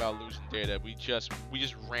talk about losing data. We just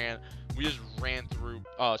ran through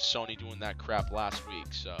Sony doing that crap last week.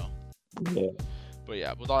 So. Yeah. But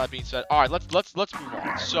yeah, with all that being said, all right, let's move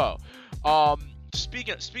on. So,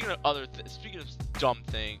 speaking of dumb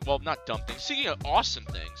things, well, not dumb things. Speaking of awesome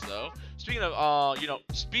things, though. Speaking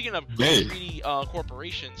of greedy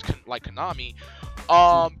corporations like Konami,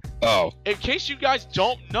 Oh, in case you guys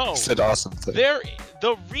don't know, said awesome thing.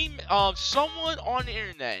 someone on the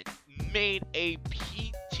internet made a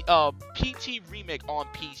PT remake on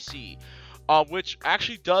PC, which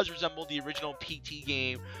actually does resemble the original PT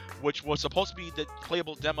game, which was supposed to be the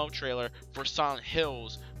playable demo trailer for Silent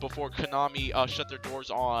Hills before Konami shut their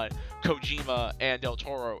doors on Kojima and Del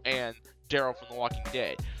Toro and Daryl from The Walking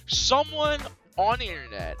Dead. Someone on the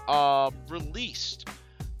internet released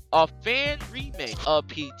a fan remake of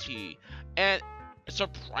PT, and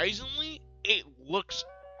surprisingly, it looks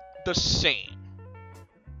the same.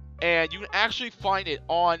 And you can actually find it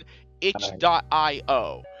on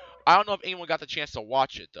itch.io. I don't know if anyone got the chance to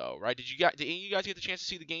watch it though, right? Did any of you guys get the chance to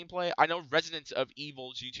see the gameplay? I know Residents of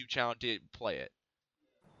Evil's YouTube channel did play it.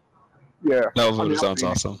 Yeah. No, but I mean, it sounds I've seen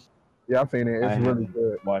it. awesome. Yeah, I've seen it. It's I really haven't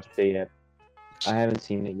good. watched it yet. I haven't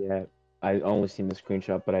seen it yet. I only seen the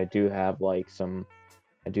screenshot, but I do have some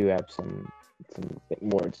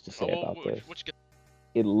words to say about this.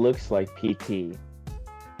 It looks like PT,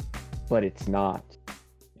 but it's not.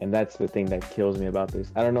 And that's the thing that kills me about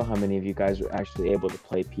this. I don't know how many of you guys are actually able to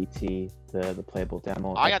play PT, the playable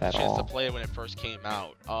demo. I got the at chance to all. play it when it first came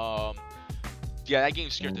out. Yeah, that game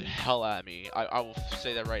scared the hell out of me. I will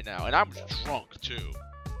say that right now. And I was drunk too.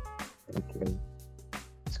 Okay.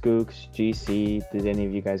 Skooks, GC, did any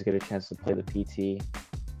of you guys get a chance to play the PT?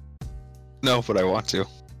 No, but I want to.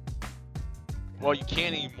 Well, you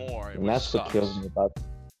can't anymore. And that's what kills me about.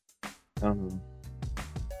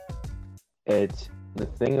 It's the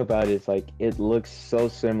thing about it is like it looks so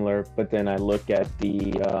similar, but then I look at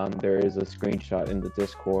the there is a screenshot in the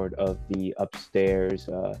Discord of the upstairs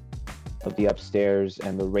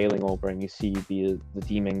and the railing over, and you see the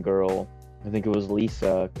demon girl. I think it was the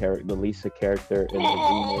Lisa character in the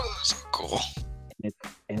remake. So cool.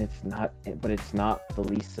 And it's not the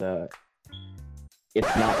Lisa.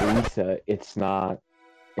 It's not Lisa. It's not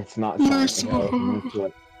Silent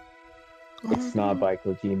Hill. It's not by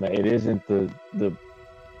Kojima. It isn't the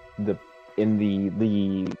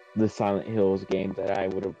Silent Hills game that I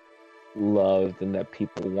would have loved and that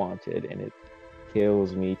people wanted, and it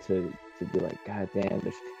kills me to be like, God damn,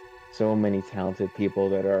 there's so many talented people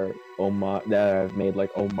that have made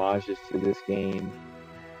like homages to this game,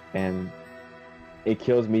 and it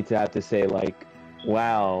kills me to have to say like,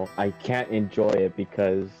 wow, I can't enjoy it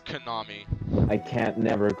because Konami. I can't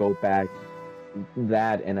never go back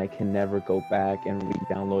and I can never go back and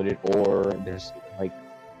re-download it, or there's like,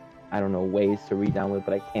 I don't know, ways to re-download,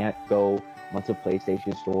 but I can't go onto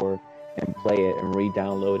PlayStation Store and play it and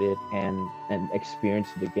re-download it and experience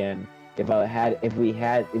it again. If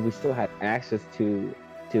we still had access to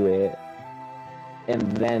it, and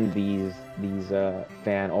then these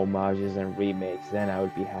fan homages and remakes, then I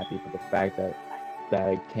would be happy. For the fact that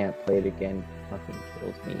I can't play it again fucking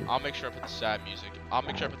kills me. I'll make sure I put the sad music. on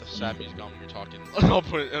when you're talking. I'll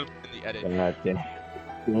put it in the edit. God damn. It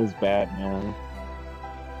feels bad, man.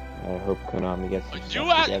 I hope Konami gets their You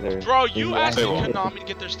stuff together. Bro, you asking asking- Konami to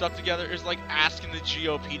get their stuff together is like asking the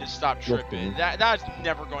GOP to stop tripping. That's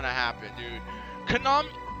never going to happen, dude. Konami.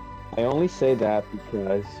 I only say that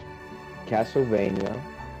because Castlevania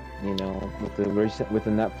you know, with the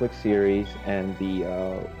Netflix series and the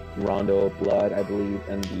Rondo of Blood, I believe,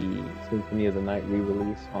 and the Symphony of the Night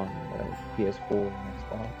re-release on PS4 and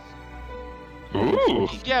Xbox. But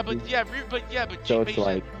So it's Mason,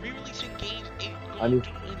 like, re-releasing games ain't I gonna mean, do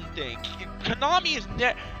anything. Konami's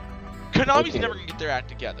okay. never gonna get their act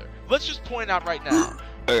together. Let's just point out right now.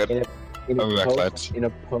 Okay, in I'll be back, lads. a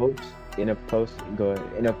post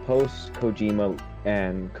Kojima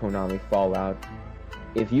and Konami fallout,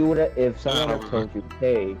 if someone I'll had be told you,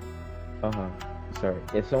 hey,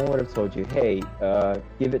 if someone would have told you, hey,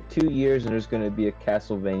 give it 2 years and there's gonna be a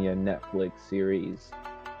Castlevania Netflix series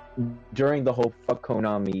during the whole fuck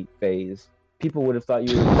Konami phase, people would have thought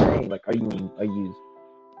you were insane. Like, are you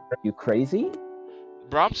crazy?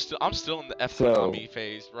 Bro, I'm still in the F So- Konami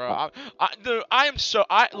phase, bro. I'm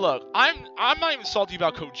not even salty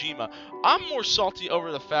about Kojima. I'm more salty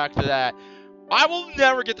over the fact that I will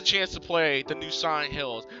never get the chance to play the new Silent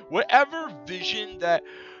Hills. Whatever vision that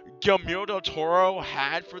Guillermo del Toro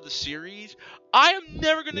had for the series, I am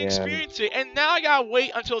never gonna Yeah. experience it. And now I gotta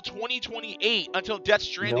wait until 2028 until Death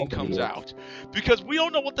Stranding Nobody comes is. out, because we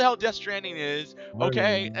don't know what the hell Death Stranding is.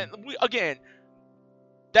 Okay, and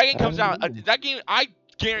that game comes out. That game, I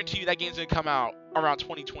guarantee you, that game's gonna come out around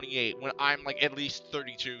 2028 when I'm like at least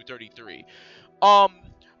 32, 33.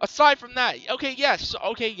 Aside from that,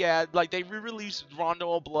 like they re-released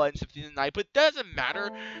Rondo of Blood and Symphony of the Night, but that doesn't matter.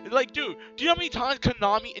 Like, dude, do you know how many times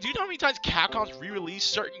Capcom's re-released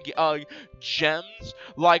certain gems,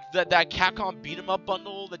 like that Capcom beat 'em up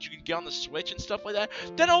bundle that you can get on the Switch and stuff like that?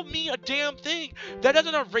 That don't mean a damn thing. That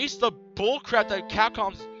doesn't erase the bullcrap that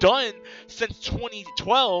Capcom's done since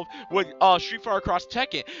 2012 with Street Fighter Cross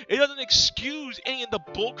Tekken. It doesn't excuse any of the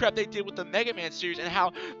bullcrap they did with the Mega Man series and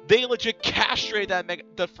how they legit castrated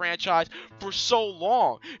the franchise for so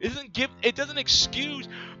long. It doesn't excuse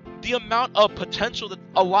the amount of potential that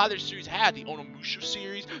a lot of their series had. The Onimusha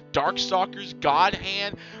series, Darkstalkers, God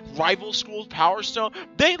Hand, Rival Schools, Power Stone.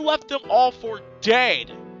 They left them all for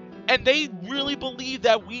dead. And they really believe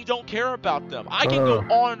that we don't care about them. I can go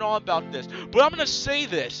on and on about this, but I'm gonna say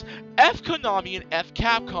this: F Konami and F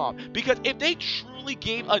Capcom, because if they truly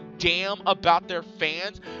gave a damn about their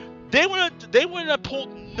fans, they wouldn't have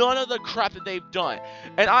pulled none of the crap that they've done.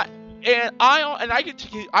 And I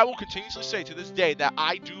will continuously say to this day that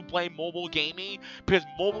I do blame mobile gaming, because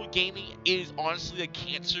mobile gaming is honestly a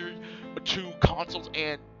cancer to consoles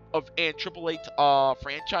and AAA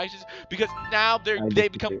franchises, because now they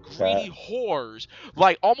become greedy whores.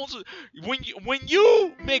 Like, almost when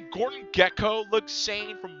you make Gordon Gekko look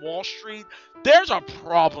sane from Wall Street, there's a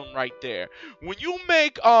problem right there. When you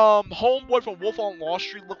make Homeboy from Wolf on Wall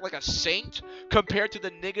Street look like a saint compared to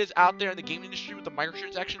the niggas out there in the gaming industry with the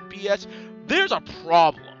microtransaction BS, there's a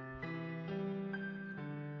problem.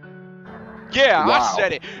 Yeah, Wow. I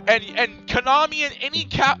said it. And Konami and any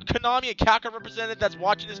Konami and Capcom representative that's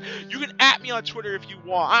watching this, you can at me on Twitter if you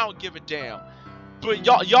want. I don't give a damn. But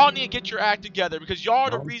y'all need to get your act together, because y'all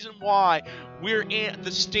are the reason why we're in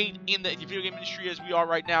the state in the video game industry as we are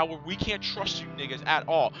right now, where we can't trust you niggas at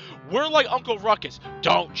all. We're like Uncle Ruckus.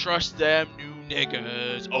 Don't trust them new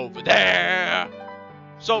niggas over there.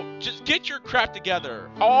 So just get your crap together.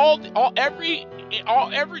 Every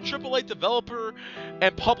AAA developer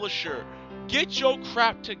and publisher, get your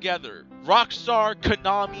crap together. Rockstar,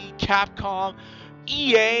 Konami, Capcom,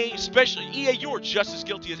 EA, especially EA, you are just as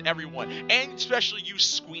guilty as everyone, and especially you,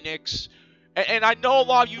 Squeenix. And I know a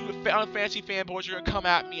lot of you Final Fantasy fanboys are gonna come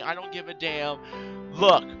at me. I don't give a damn.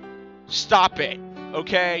 Look, stop it.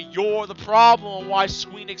 Okay, you're the problem why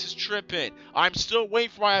Squeenix is tripping. I'm still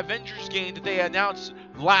waiting for my Avengers game that they announced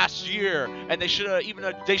last year, and they should have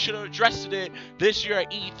addressed it this year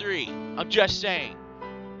at E3. I'm just saying.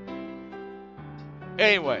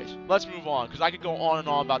 Anyways, let's move on, because I could go on and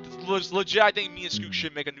on about this. Legit, I think me and Scoot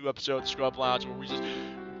should make a new episode of Scrub Lounge where we just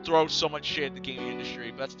throw so much shit at the gaming industry,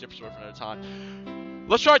 but that's a different story for another time.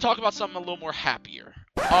 Let's try to talk about something a little more happier.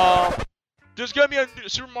 There's gonna be a new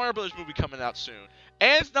Super Mario Bros. Movie coming out soon,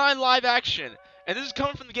 and it's not in live action. And this is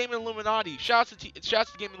coming from the Gaming Illuminati. Shouts to the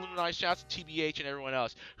Gaming Illuminati, shouts to TBH and everyone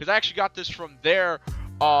else, because I actually got this from their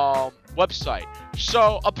website.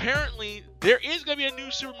 So apparently there is gonna be a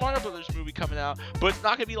new Super Mario Bros. Movie coming out, but it's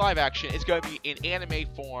not gonna be live action. It's gonna be in anime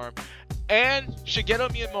form, and Shigeru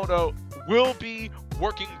Miyamoto will be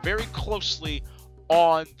working very closely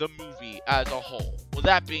on the movie as a whole. With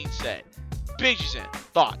that being said, Beijing,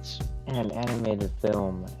 thoughts? An animated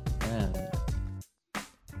film, man.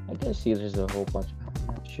 I guess see there's a whole bunch. I'm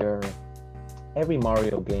not sure. Every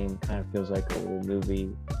Mario game kind of feels like a little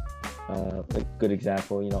movie. A good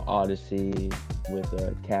example, Odyssey with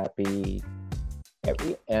Cappy,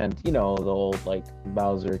 And you know the old like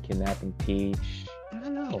Bowser kidnapping Peach. I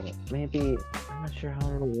don't know. Maybe I'm not sure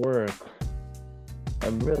how it'll work.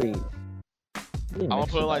 I'm really I'm gonna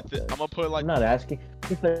mixed put it about like this. this. I'm gonna put it like I'm not asking.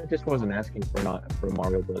 I just wasn't asking for not for a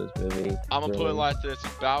Mario Brothers movie. I'm gonna put it really. like this.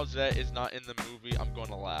 If Bowsette is not in the movie, I'm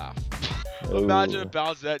gonna laugh. Imagine Ooh. if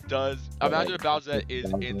Bowsette does. But, Imagine like, if Bowsette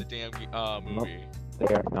is Bowser- in the damn movie.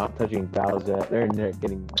 They are not touching Bowser. They're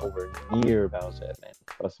getting nowhere near Bowser, man.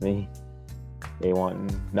 Trust me. They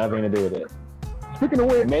want nothing to do with it. Speaking of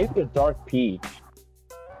which, Maybe a Dark Peach.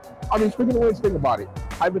 I mean, speaking of which, think about it.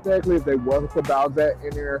 Hypothetically, if they was to put Bowsette in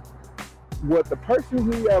there, would the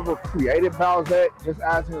person who ever created Bowsette just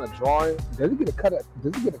as in a drawing, does he get a cut?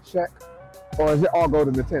 Does he get a check, or does it all go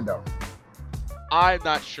to Nintendo? I'm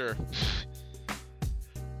not sure.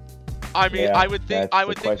 I mean, Yeah, I would think that's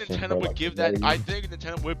the question Nintendo for, would like, give that. very- I think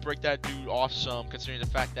Nintendo would break that dude off some, considering the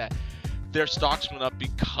fact that their stocks went up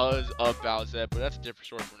because of Bowsette. But that's a different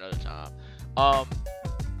story for another time.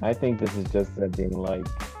 I think this is just them being like,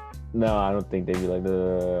 no, I don't think they'd be like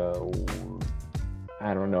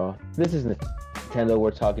I don't know. This is Nintendo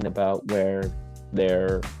we're talking about, where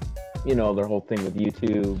they're, you know, their whole thing with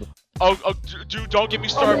YouTube. Oh, dude, don't get me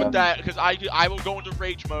started with that, because I will go into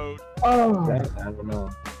rage mode. Oh, I don't know.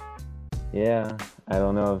 Yeah, I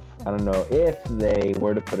don't know if they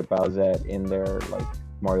were to put a Bowsette in their like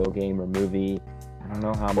Mario game or movie. I don't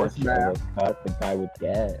know how much of Smash. a cut the guy would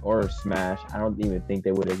get, or Smash. I don't even think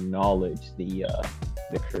they would acknowledge the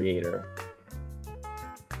creator.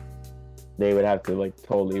 They would have to like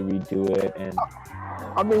totally redo it, and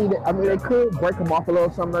I mean, they could break him off a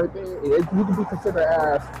little something like that. You could be considered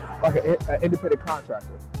as like an independent contractor.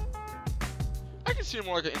 I can see it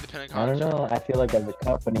more like an independent I don't contractor. know. I feel like as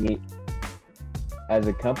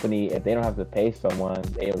a company, if they don't have to pay someone,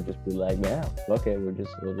 they would just be like, yeah, okay, we'll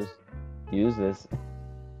just use this.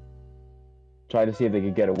 Try to see if they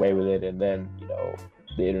could get away with it, and then, you know,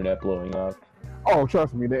 the internet blowing up. Oh,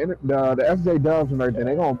 trust me, the SJ Dubs and everything,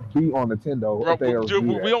 they're gonna be on Nintendo Bro, if they dude,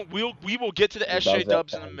 review that. we will get to the The SJ Bowsette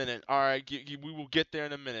Dubs in a time. minute. All right, we will get there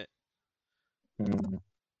in a minute. Hmm.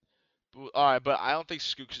 All right, but I don't think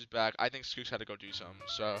Skooks is back. I think Skooks had to go do something.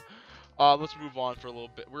 So, let's move on for a little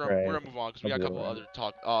bit. We're Right. gonna move on because we got a I'll do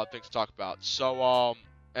couple that. other things to talk about. So,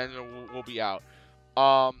 and then we'll be out.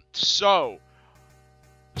 So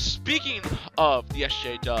speaking of the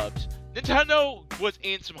SJ Dubs, Nintendo was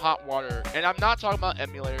in some hot water, and I'm not talking about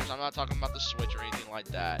emulators. I'm not talking about the Switch or anything like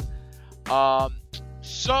that.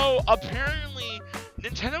 So apparently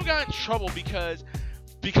Nintendo got in trouble because of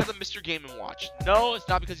Mr. Game & Watch. No, it's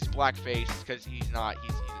not because he's blackface. It's because he's not.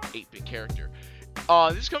 He's an 8-bit character.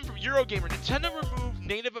 This is coming from Eurogamer. Nintendo removed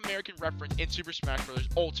Native American reference in Super Smash Bros.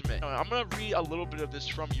 Ultimate. I'm gonna read a little bit of this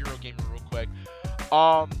from Eurogamer real quick.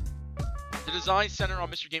 The design center on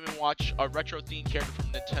Mr. Game & Watch, a retro-themed character from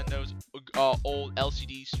Nintendo's old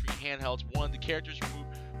LCD screen handhelds. One of the characters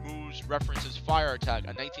moves references Fire Attack,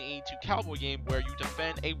 a 1982 cowboy game where you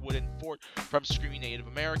defend a wooden fort from screaming Native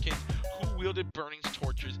Americans who wielded burning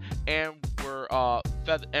torches and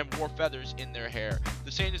wore feathers in their hair.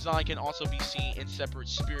 The same design can also be seen in separate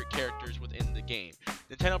spirit characters within the game.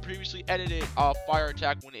 Nintendo previously edited Fire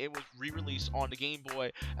Attack when it was re-released on the Game Boy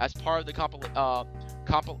as part of the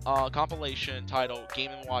compilation titled Game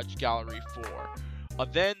 & Watch Gallery 4.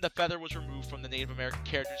 Then the feather was removed from the Native American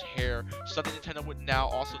character's hair, something Nintendo would now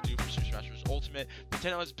also do for Super Smash Bros. Ultimate.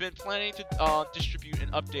 Nintendo has been planning to distribute an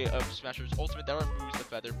update of Smash Bros. Ultimate that removes the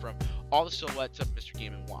feather from all the silhouettes of Mr.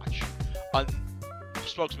 Game & Watch. A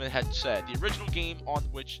spokesman had said the original game on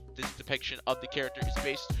which this depiction of the character is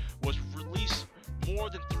based was released more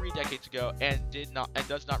than 3 decades ago and does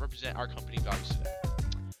not represent our company values today.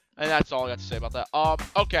 And that's all I got to say about that.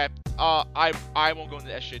 Okay. I won't go into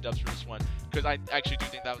the SJ Dubs for this one because I actually do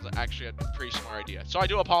think that was actually a pretty smart idea. So I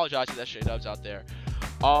do apologize to the SJ Dubs out there.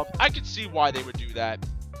 I can see why they would do that.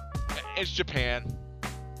 It's Japan.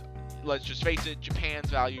 Let's just face it, Japan's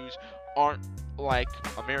values aren't like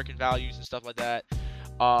American values and stuff like that.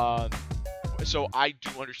 So I do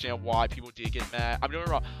understand why people did get mad. I'm not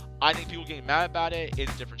wrong. I think people getting mad about it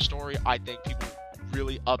is a different story. I think people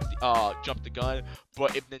really jumped the gun.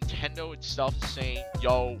 But if Nintendo itself is saying,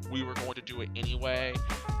 yo, we were going to do it anyway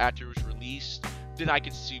after it was released, then I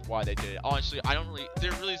can see why they did it. Honestly,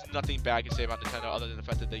 there really is nothing bad I can say about Nintendo other than the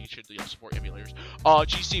fact that they should support emulators.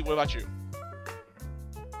 GC, what about you?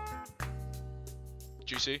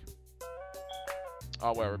 GC?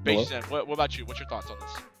 Whatever. Based what about you? What's your thoughts on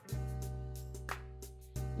this?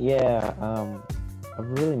 Yeah, I'm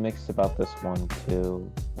really mixed about this one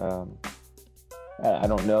too. I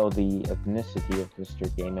don't know the ethnicity of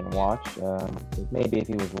Mr. Game & Watch. Maybe if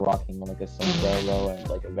he was rocking like a sombrero and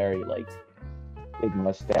like a very like big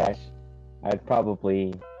mustache, I'd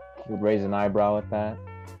probably would raise an eyebrow at that.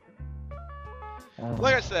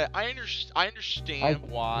 Like I said, I understand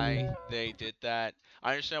why they did that.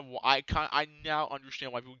 I understand why I now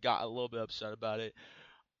understand why people got a little bit upset about it.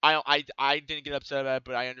 I didn't get upset about it,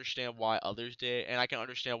 but I understand why others did, and I can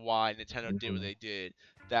understand why Nintendo did what they did.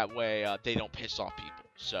 That way, they don't piss off people.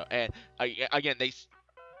 So, and again,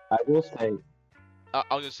 I will say. I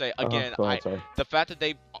was gonna say again, Go ahead, sorry. the fact that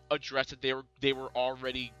they addressed that they were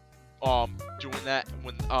already doing that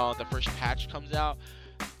when the first patch comes out,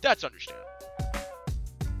 that's understandable.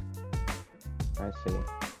 I see.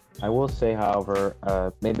 I will say, however,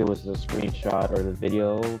 maybe it was the screenshot or the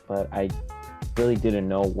video, but I really didn't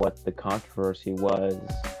know what the controversy was.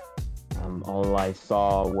 All I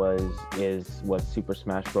saw was Super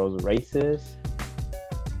Smash Bros. Racist,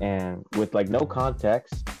 and with like no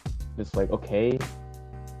context, just like okay,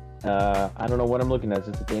 I don't know what I'm looking at. Is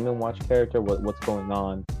it a Game & Watch character? What's going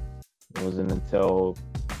on? It wasn't until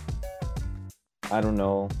I don't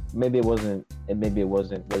know. Maybe it wasn't.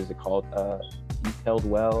 What is it called? Detailed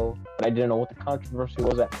well, but I didn't know what the controversy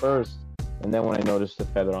was at first, and then when I noticed the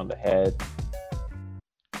feather on the head,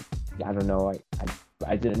 I don't know.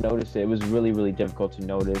 I didn't notice it. It was really difficult to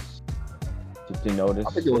notice. To notice.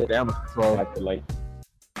 I think it was damage control. I had to like.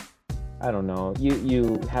 I don't know.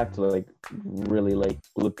 You have to like really like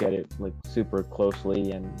look at it like super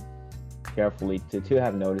closely and carefully to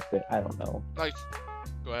have noticed it. I don't know. Like,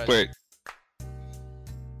 go ahead. Wait.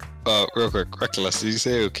 Real quick, Reckless, did you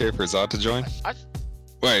say it was okay for Zod to join?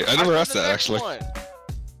 Wait, I never asked that actually. One.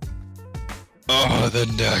 Oh, the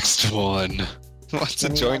next one. Wants to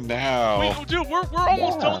join now. Wait, dude, we're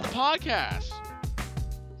almost done with the podcast.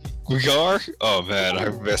 We are? Oh man, I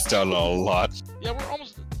missed out on a lot. Yeah, we're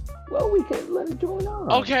almost. Well, we can let it join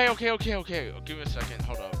on. Okay. Give me a second.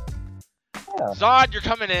 Hold up. Yeah. Zod, you're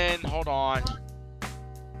coming in. Hold on.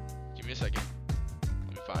 Give me a second.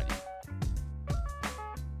 Let me find you.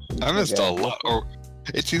 I missed a lot, or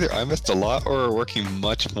it's either I missed a lot or we're working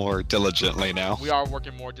much more diligently now. We are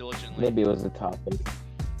working more diligently. Maybe it was a topic.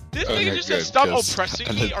 This Okay, nigga just said good, stop 'cause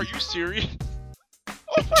oppressing me. Are you serious?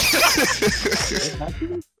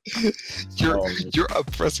 You're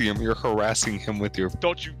oppressing him. You're harassing him with your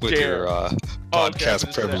Don't you dare.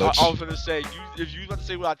 podcast privilege. I was gonna say, if you was about to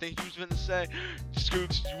say what I think he was gonna say,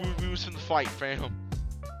 Scoots, we was finna fight, fam.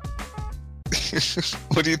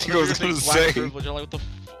 What do you think I was gonna say? Privilege. I'm like, what the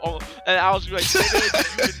and I was like,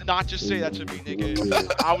 nigga, you did not just say that to me,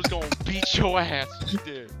 nigga. I was gonna beat your ass if you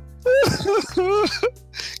did.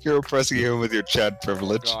 You're oppressing him with your chat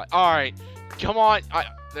privilege. God. All right, come on.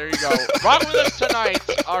 There you go. Rock with us tonight.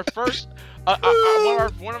 Our first,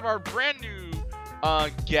 one of our brand new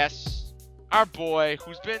guests, our boy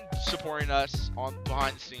who's been supporting us on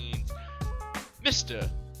behind the scenes, Mr.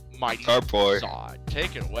 Mighty Our boy. Zod.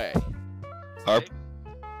 Take it away.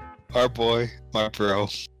 Our boy, my bro,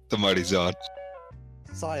 the Mighty Zod.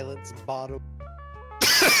 Silence, bottom.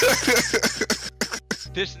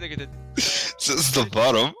 This nigga did. This is the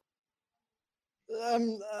bottom.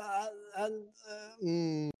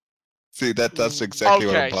 See, that's exactly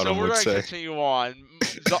what a Okay, so bottom we're would gonna say. continue on.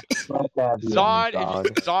 Zod,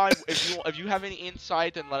 if you have any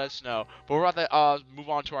insight, then let us know. But we're about to move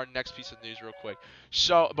on to our next piece of news real quick.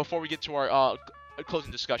 So before we get to our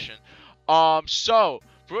closing discussion, so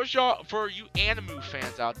for you Animu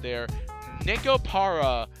fans out there, Nico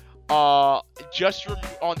Para just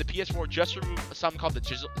on the PS4 just removed something called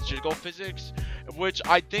the jiggle physics, which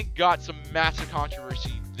I think got some massive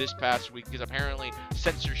controversy this past week because apparently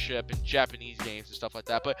censorship in Japanese games and stuff like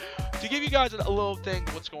that. But to give you guys a little thing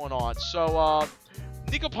what's going on, so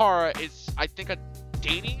Nico Para is I think a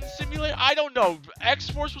dating simulator. I don't know.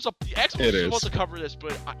 X-Force was supposed to cover this,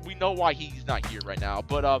 but we know why he's not here right now.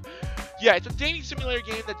 But yeah, it's a dating simulator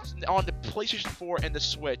game that's on the PlayStation 4 and the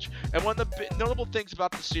Switch. And one of the notable things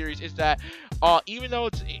about the series is that even though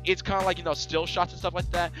it's kind of like, you know, still shots and stuff like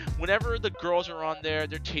that, whenever the girls are on there,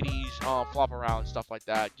 their titties flop around and stuff like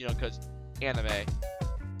that, you know, because anime.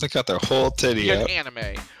 They got their whole titty Because out.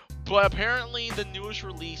 anime. But apparently the newest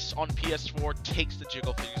release on PS4 takes the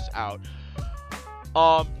jiggle figures out.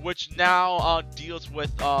 Which now deals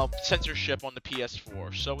with censorship on the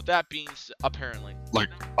PS4. So with that being apparently, Like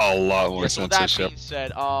a lot more so with that censorship. being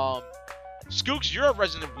said, Skooks, you're a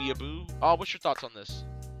resident weeaboo. What's your thoughts on this?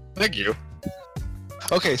 Thank you.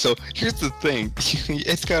 Okay, so here's the thing.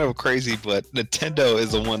 It's kind of crazy, but Nintendo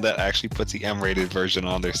is the one that actually puts the M-rated version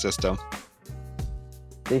on their system.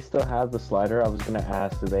 They still have the slider. I was gonna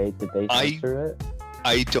ask, did they censor it?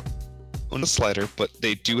 I don't own the slider, but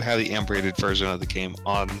they do have the M-rated version of the game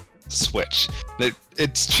on Switch.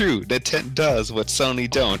 It's true, Nintendo does what Sony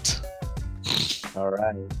don't. All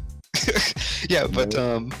right. Yeah, but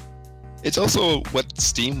it's also what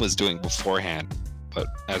Steam was doing beforehand. But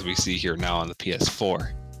as we see here now on the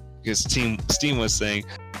PS4, because Steam was saying,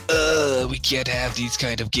 we can't have these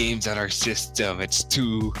kind of games on our system. It's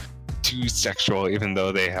too sexual, even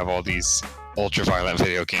though they have all these ultra-violent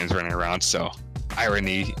video games running around. So,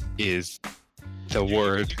 irony is the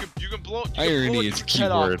word. You can blow. Irony is a key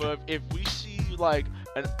word. But if we see like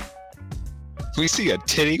an We see a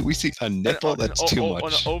titty, we see a nipple, that's too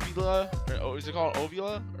much. An ovula, or, is it called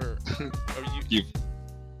ovula? Or You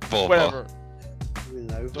vulva. whatever.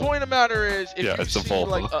 Nova. The point of the matter is, if Yeah, you it's a see vulva.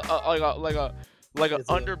 like a It's a-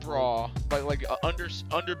 underbra, like a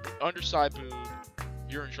underside boob,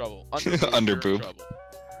 you're in trouble. Underboob, Under you're in boob. trouble.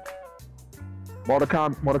 Mortal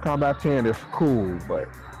Kombat 10 is cool, but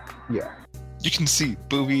yeah. You can see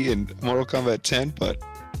booby in Mortal Kombat 10, but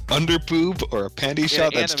under boob or a panty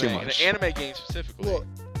shot, that's too much. In an anime game specifically. Look,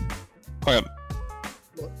 Oh, yeah.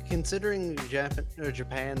 look, considering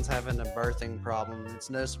Japan's having a birthing problem, it's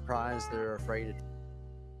no surprise they're afraid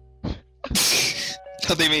of.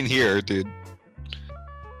 What they mean here, dude.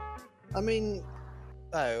 I mean,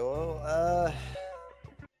 I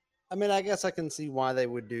mean, I guess I can see why they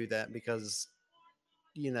would do that because,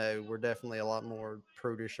 we're definitely a lot more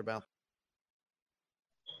prudish about.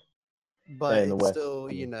 But in the it's West. still,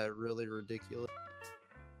 really ridiculous.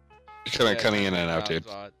 You're kind of Yeah, cutting in and out, sounds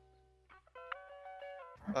dude. odd.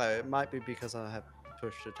 It might be because I have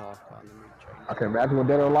push to talk on the mute chain. I can imagine what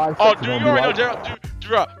Dead or Alive Oh, 6 is dude, you gonna be already know,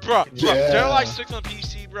 like. bro. Yeah. Dead or Alive 6 on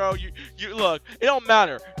PC, bro. You look. It don't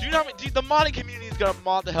matter. Do you know? The modding community is gonna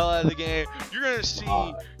mod the hell out of the game. You're gonna see.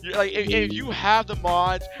 Like, if you have the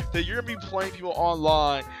mods, that you're gonna be playing people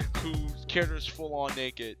online whose characters full on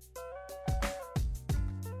naked.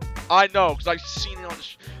 I know, cause I've seen it on.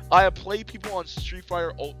 I have played people on Street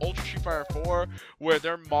Fighter, Ultra Street Fighter 4, where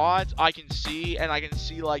their mods I can see, and I can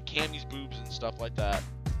see like Cammy's boobs and stuff like that.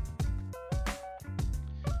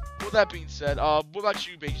 With that being said, what about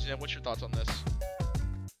you, Beijing? What's your thoughts on this?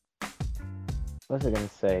 What was I gonna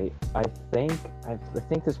say? I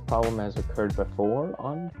think this problem has occurred before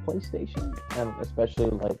on PlayStation, and especially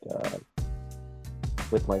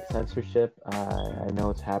with censorship. I know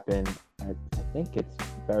it's happened. I think it's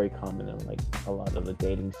very common in a lot of the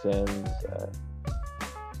dating sims.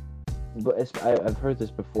 But I've heard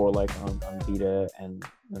this before, on Vita and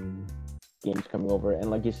games coming over,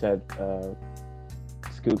 and like you said,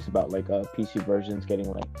 scoops about PC versions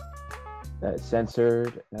getting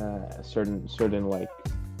censored, certain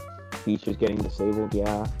features getting disabled.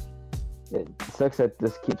 Yeah, it sucks that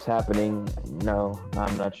this keeps happening. No,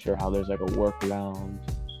 I'm not sure how there's a workaround.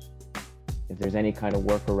 If there's any kind of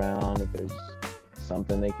workaround, if there's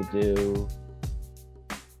something they could do.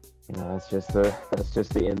 That's just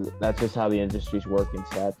how the industry's working,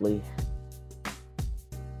 sadly.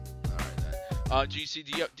 All right then. GC,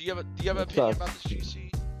 do you have an opinion about this,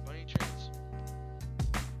 GC? By any chance?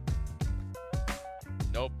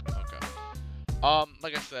 Nope. Okay.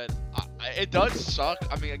 Like I said, it does suck.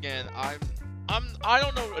 I mean, again, I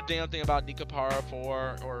don't know a damn thing about Nikapara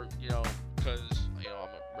 4, or because I'm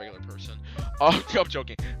a regular person. I'm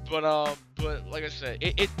joking, but like I said,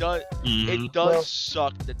 it does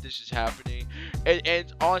suck that this is happening, and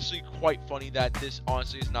it's honestly quite funny that this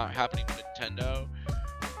honestly is not happening with Nintendo.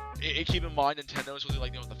 Keep in mind, Nintendo is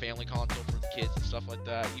really the family console for the kids and stuff like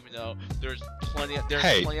that. Even though there's plenty of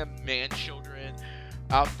man children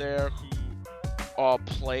out there who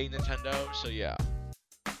play Nintendo. So yeah.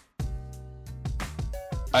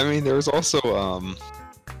 I mean, there was also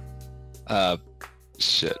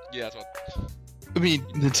shit. Yeah, that's what. I mean,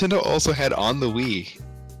 Nintendo also had on the Wii,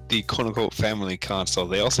 the quote-unquote family console.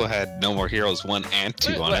 They also had No More Heroes 1 and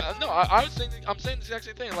 2 on it. No, I'm saying the exact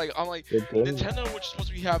same thing. Nintendo, which is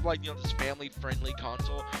supposed to have this family-friendly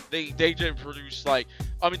console, they did produce they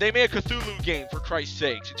made a Cthulhu game, for Christ's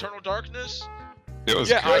sakes. Eternal Darkness. It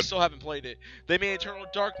was Yeah, good. I still haven't played it. They made Eternal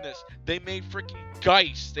Darkness. They made freaking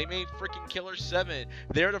Geist. They made freaking Killer 7.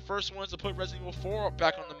 They're the first ones to put Resident Evil 4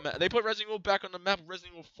 back on the map. They put Resident Evil back on the map with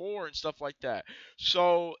Resident Evil 4 and stuff like that.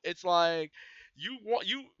 So it's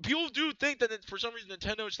people do think that for some reason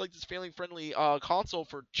Nintendo is this family-friendly console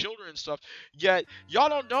for children and stuff. Yet y'all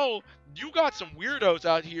don't know, you got some weirdos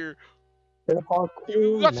out here.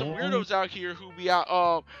 You got some weirdos out here who be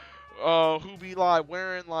out who be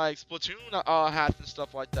wearing Splatoon hats and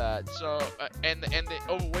stuff like that. So and they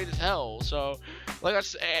overweight as hell. So I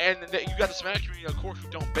said, and you got the Smash community, of course, who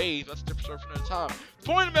don't bathe. That's a different story for another time. The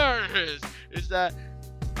point of the matter is that.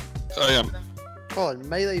 Oh yeah. Well,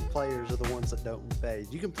 melee players are the ones that don't bathe.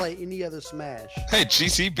 You can play any other Smash. Hey,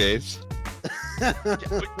 GC bathes.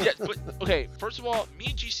 but okay. First of all, me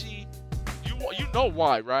and GC, you you know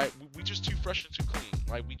why, right? We just too fresh and too clean,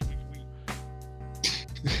 right? We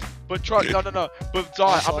But try no. But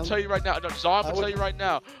Zon, I'm gonna tell you right now. No, Zon, I'm gonna tell you right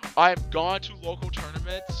now. I've gone to local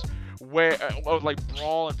tournaments where like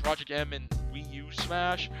Brawl and Project M and Wii U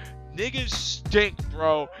Smash. Niggas stink,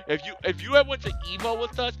 bro. If you had went to Evo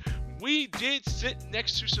with us, we did sit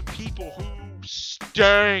next to some people who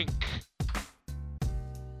stink.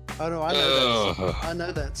 Oh no, I know that. I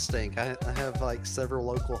know that stink. I have like several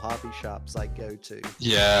local hobby shops I go to.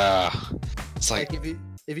 Yeah. It's like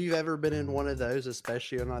if you've ever been in one of those,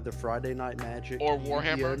 especially on either Friday Night Magic or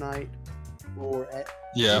Warhammer Yu-Gi-Oh night, or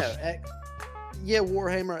yeah.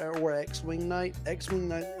 Warhammer or X-Wing night. X-Wing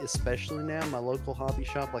night, especially now, my local hobby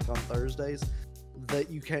shop, like on Thursdays,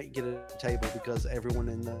 that you can't get a table because everyone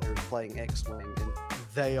in there is playing X-Wing, and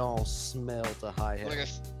they all smell to high heaven.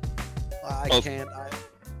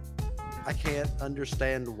 I can't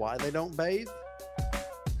understand why they don't bathe.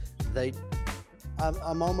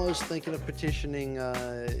 I'm almost thinking of petitioning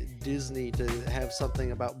Disney to have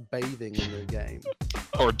something about bathing in their game.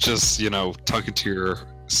 Or just, talking to your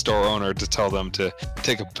store owner to tell them to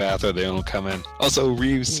take a bath or they don't come in. Also,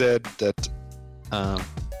 Ryu said that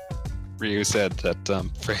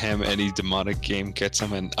for him, any demonic game gets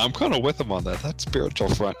him, and I'm kind of with him on that. That spiritual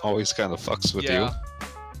front always kind of fucks with you.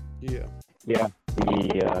 Yeah. Yeah.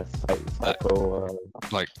 The psycho.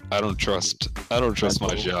 Like, I don't trust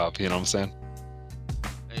my job. You know what I'm saying?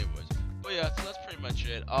 Anyways, but yeah, so that's pretty much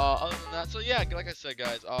it. Other than that, so yeah, like I said,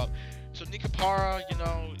 guys. So Nikapara,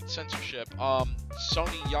 censorship.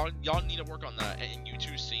 Sony, y'all need to work on that, and you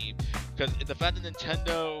too, Steve, because the fact that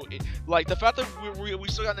Nintendo, the fact that we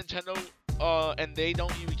still got Nintendo, and they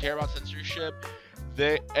don't even care about censorship,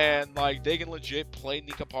 they can legit play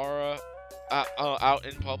Nikapara out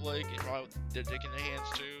in public and probably with their dick in their hands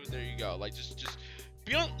too. There you go. Like just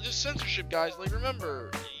beyond just censorship, guys. Like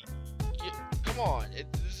remember, come on,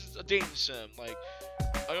 this is a dating sim. Like,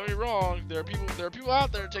 don't get me wrong. There are people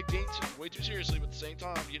out there that take dating sims way too seriously, but at the same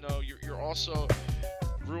time, you're also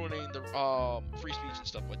ruining the free speech and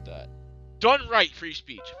stuff like that. Done right, free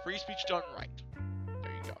speech done right.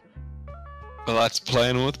 There you go. Well, that's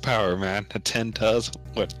playing with power, man. A 10 does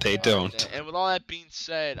what they don't. And with all that being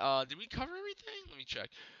said, did we cover everything? Let me check.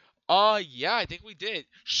 Yeah, I think we did.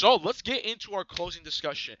 So let's get into our closing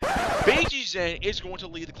discussion. Beiji Zen is going to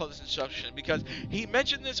lead the closing discussion because he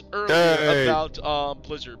mentioned this earlier about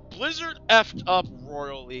Blizzard. Blizzard effed up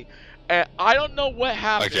royally, and I don't know what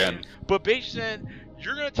happened. Again. But Beiji Zen,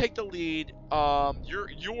 you're gonna take the lead.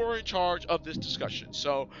 You are in charge of this discussion.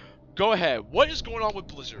 So go ahead. What is going on with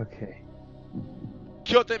Blizzard? Okay.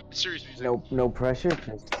 Kill them serious music. No pressure.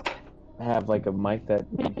 Just have like a mic that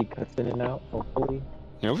maybe cuts in and out. Hopefully.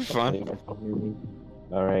 It'll be fun.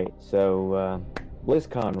 Alright, so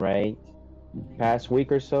BlizzCon, right? Past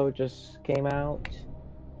week or so just came out.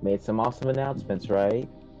 Made some awesome announcements, right?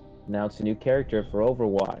 Announced a new character for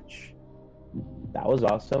Overwatch. That was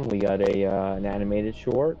awesome. We got an animated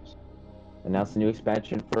short. Announced a new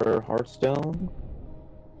expansion for Hearthstone.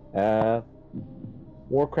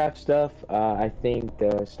 Warcraft stuff. I think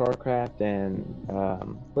StarCraft and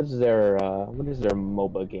what is their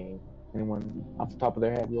MOBA game? Anyone off the top of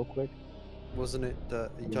their head, real quick? Wasn't it?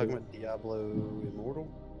 You talking about Diablo Immortal?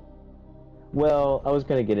 Well, I was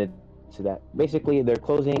gonna get into that. Basically, they're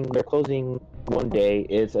closing one day.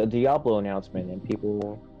 It's a Diablo announcement, and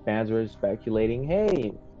fans were speculating,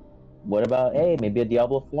 hey, what about maybe a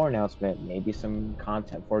Diablo 4 announcement, maybe some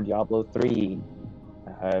content for Diablo 3.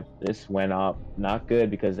 This went off not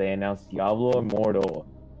good because they announced Diablo Immortal,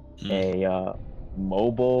 a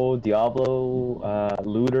mobile Diablo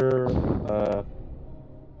looter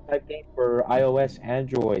type game for iOS,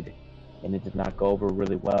 Android, and it did not go over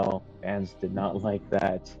really well. Fans did not like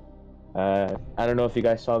that. I don't know if you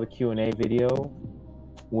guys saw the Q&A video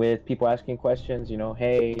with people asking questions.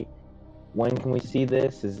 Hey, when can we see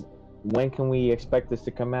this? When can we expect this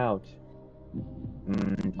to come out?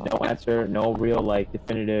 No answer, no real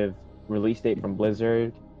definitive release date from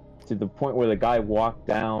Blizzard, to the point where the guy walked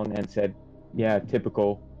down and said, yeah,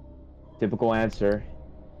 typical answer.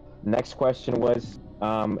 Next question was,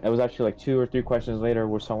 it was actually 2 or 3 questions later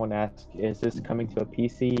where someone asked, is this coming to a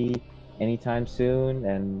PC anytime soon?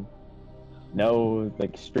 And no,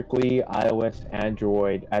 strictly iOS,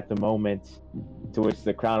 Android at the moment, to which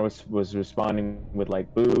the crowd was responding with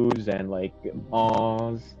boos and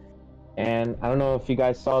ahs. And I don't know if you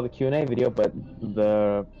guys saw the Q&A video, but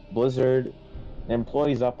the Blizzard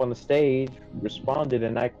employees up on the stage responded,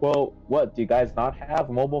 and I quote, "What, do you guys not have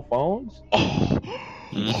mobile phones?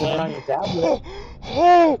 You play it on your tablet?"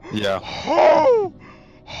 Yeah.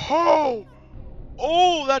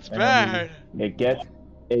 Oh, that's bad.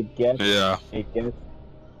 It Yeah. it gets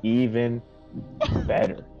even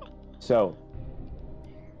better. So,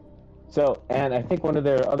 and I think one of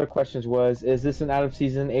their other questions was, "Is this an out of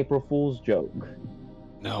season April Fool's joke?"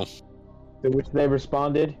 No. To which they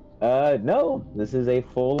responded, "No, this is a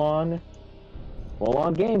full on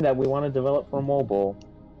game that we want to develop for mobile."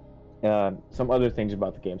 Some other things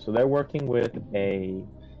about the game. So they're working with a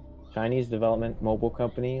Chinese development mobile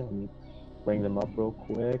company. Let me bring them up real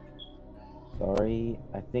quick. Sorry,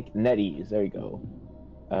 I think NetEase. There you go.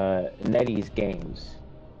 NetEase Games.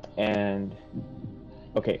 And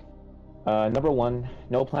okay, number one,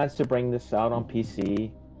 no plans to bring this out on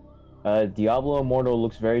PC. Diablo Immortal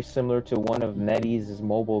looks very similar to one of NetEase's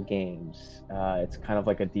mobile games. It's kind of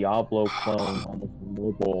like a Diablo clone on the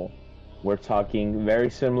mobile. We're talking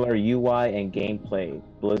very similar UI and gameplay.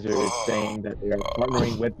 Blizzard is saying that they are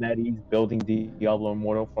partnering with NetEase, building Diablo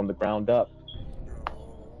Immortal from the ground up.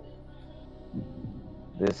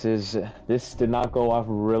 This did not go off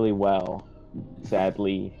really well,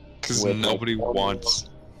 sadly. Because with, nobody like, wants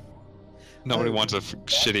a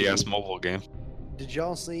shitty ass mobile game. Did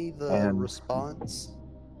y'all see the And- response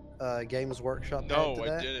Games Workshop had to No, I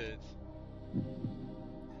that? didn't.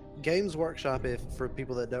 Games Workshop, if for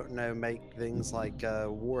people that don't know, make things like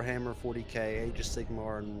Warhammer 40k, Age of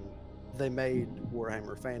Sigmar, and they made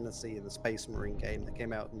Warhammer Fantasy and the Space Marine game that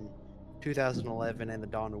came out in 2011 and the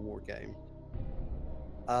Dawn of War game.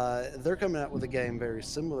 They're coming out with a game very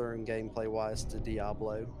similar in gameplay wise to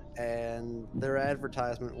Diablo, and their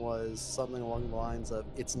advertisement was something along the lines of,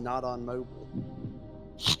 "It's not on mobile."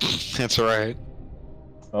 That's right.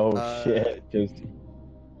 Oh Uh, shit!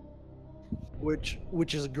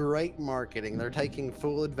 Which is great marketing. They're taking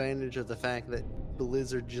full advantage of the fact that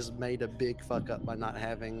Blizzard just made a big fuck up by not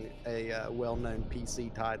having a well-known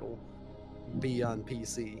PC title be on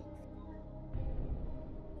PC.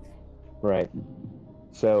 Right.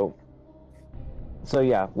 So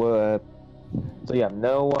yeah, no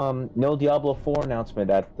Diablo 4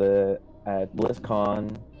 announcement at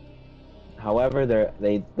BlizzCon. However,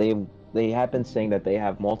 they have been saying that they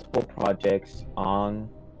have multiple projects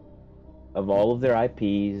of all of their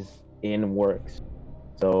IPs in works.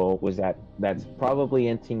 So that's probably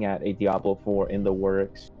hinting at a Diablo 4 in the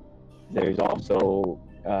works. There's also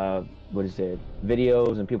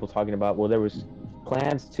videos and people talking about, well, there was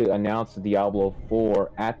plans to announce Diablo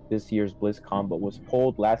 4 at this year's BlizzCon, but was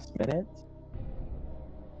pulled last minute.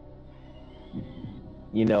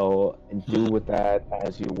 You know, do with that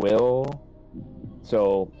as you will.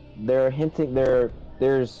 So they're hinting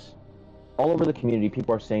there's all over the community,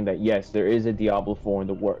 people are saying that yes, there is a Diablo 4 in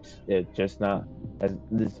the works. There's just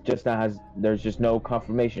no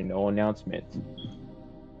confirmation, no announcement.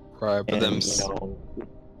 Right, but And,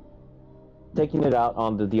 taking it out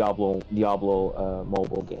on the Diablo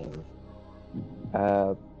mobile game.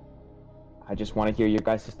 I just want to hear your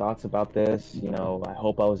guys' thoughts about this. I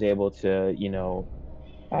hope I was able to,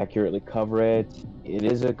 accurately cover it.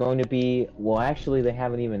 Is it going to be? Well, actually, they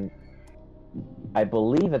haven't even. I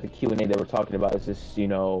believe at the Q&A they were talking about, is this,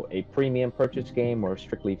 a premium purchase game or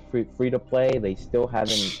strictly free to play? They still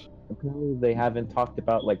haven't. Apparently, they haven't talked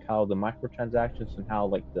about like how the microtransactions and how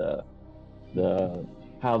like the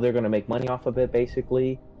how they're gonna make money off of it,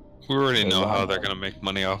 basically. We already know how they're gonna make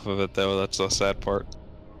money off of it, though. That's the sad part.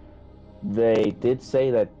 They did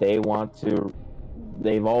say that they've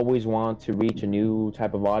always wanted to reach a new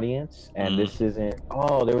type of audience, and this isn't.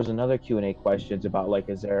 Oh, there was another Q&A questions about like,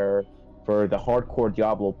 is there, for the hardcore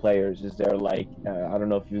Diablo players, is there like, I don't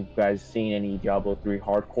know if you guys seen any Diablo 3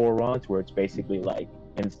 hardcore runs where it's basically like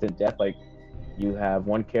instant death, like you have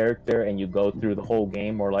one character and you go through the whole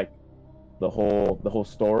game or like the whole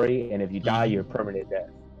story, and if you die, you're permanent death.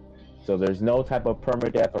 So there's no type of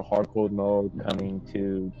permadeath or hardcore mode coming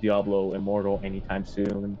to Diablo Immortal anytime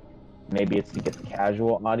soon. Maybe it's to get the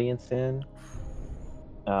casual audience in.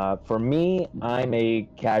 For me, I'm a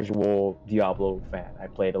casual Diablo fan. I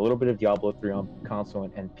played a little bit of Diablo 3 on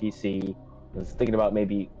console and PC. I was thinking about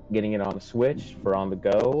maybe getting it on the Switch for on the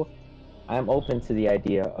go. I'm open to the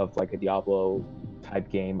idea of like a Diablo type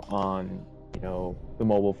game on, the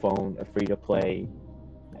mobile phone, a free to play.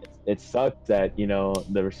 It sucked that,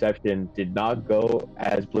 the reception did not go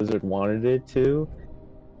as Blizzard wanted it to.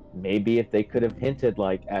 Maybe if they could have hinted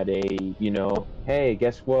like at a, hey,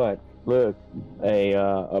 guess what? Look,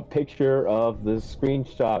 a picture of the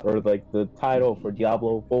screenshot or like the title for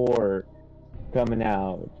Diablo 4 coming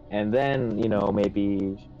out, and then,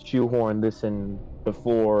 maybe shoehorn this in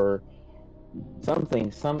before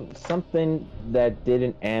something that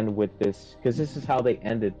didn't end with this, because this is how they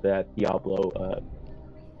ended that Diablo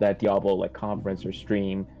like conference or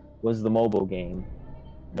stream, was the mobile game.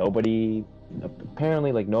 nobody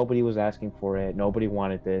apparently like nobody was asking for it. Nobody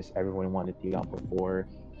wanted this. Everyone wanted Diablo 4.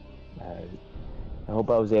 Uh, I hope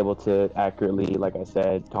I was able to accurately, like I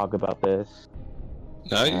said, talk about this.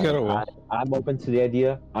 No, you got it well. I'm open to the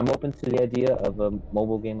idea. I'm open to the idea of a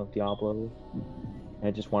mobile game of Diablo.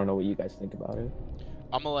 I just want to know what you guys think about it.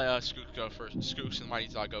 I'm gonna let Skooks go first. Skooks and Mighty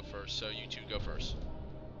Dog go first. So you two go first.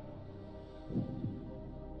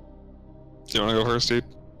 Do you want to go first, dude?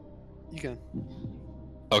 You can.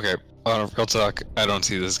 Okay, on real talk, I don't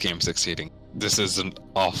see this game succeeding. This is an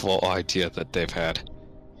awful idea that they've had.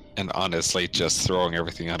 And honestly, just throwing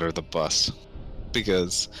everything under the bus.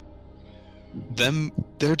 Because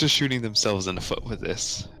they're just shooting themselves in the foot with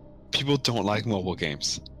this. People don't like mobile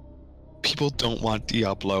games. People don't want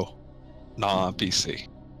Diablo not on PC.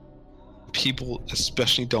 People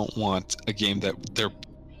especially don't want a game that they're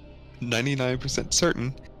 99%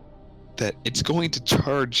 certain that it's going to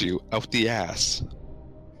charge you out the ass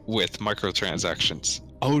with microtransactions.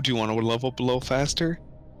 Oh, do you want to level below faster?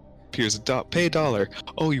 Here's pay $1.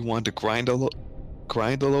 Oh, you want to grind a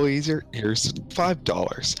little easier? Here's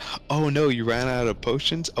 $5. Oh no, you ran out of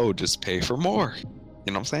potions? Oh, just pay for more. You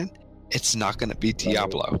know what I'm saying? It's not gonna be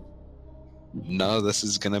Diablo. None of this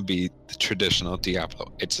is gonna be the traditional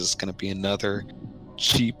Diablo. It's just gonna be another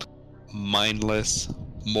cheap, mindless,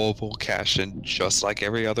 mobile cash-in, just like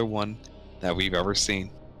every other one that we've ever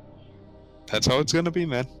seen. That's how it's gonna be,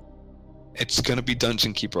 man. It's gonna be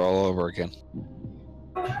Dungeon Keeper all over again.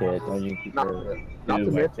 Shit, Dungeon Keeper. Not to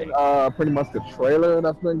 2, I mention, think. pretty much the trailer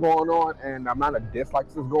that's been going on and the amount of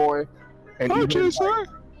dislikes is going. And even, like,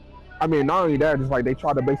 I mean, not only that, just like they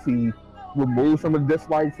try to basically remove some of the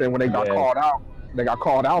dislikes, and when they got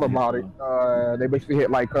called out about it. They basically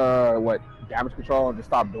hit like damage control and just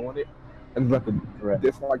stopped doing it and just let the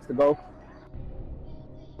dislikes to go.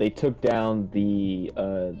 They took down the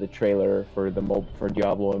trailer for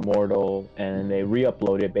Diablo Immortal, and they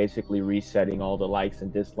re-uploaded, basically resetting all the likes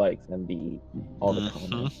and dislikes and all the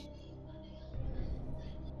comments.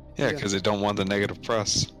 Yeah, because they don't want the negative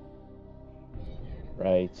press.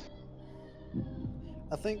 Right.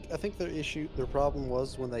 I think their problem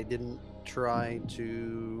was when they didn't try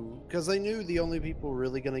to, because they knew the only people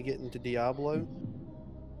really going to get into Diablo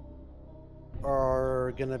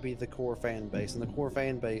are going to be the core fan base, and the core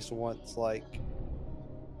fan base wants like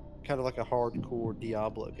kind of like a hardcore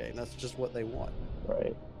Diablo game. That's just what they want.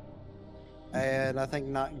 Right. And I think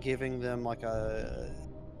not giving them like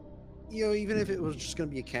even if it was just going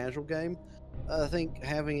to be a casual game, I think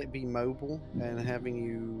having it be mobile and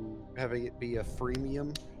having it be a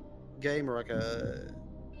freemium game, or like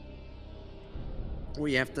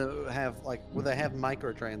where you have to have where they have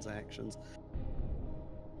microtransactions.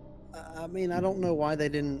 I mean, I don't know why they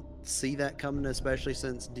didn't see that coming, especially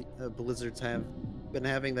since Blizzards have been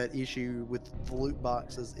having that issue with the loot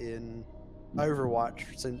boxes in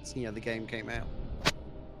Overwatch since the game came out.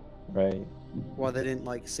 Right. Why they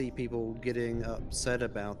didn't see people getting upset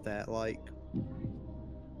about that,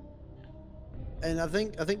 and I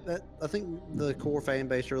think the core fan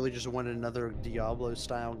base really just wanted another Diablo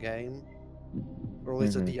style game, or at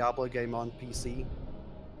least a Diablo game on PC.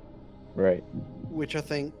 Right. Which I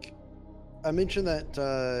think I mentioned that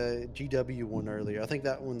GW one earlier. I think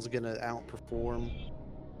that one's gonna outperform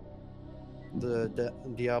the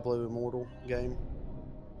Diablo Immortal game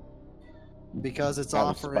because it's Out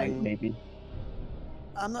of offering. spite, maybe.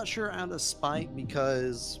 I'm not sure out of spite,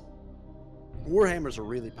 because Warhammer's a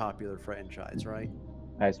really popular franchise, right?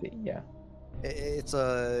 I see. Yeah. It's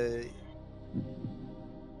a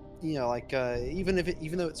even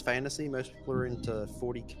though it's fantasy, most people are into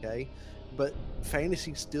 40K, but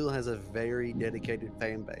fantasy still has a very dedicated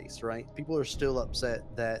fan base, right? People are still upset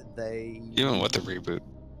that they Even with the reboot.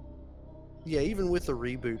 Yeah, even with the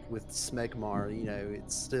reboot with Smegmar,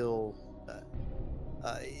 it's still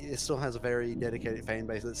it still has a very dedicated fan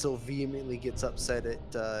base that still vehemently gets upset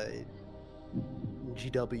at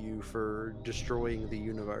GW for destroying the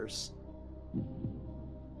universe.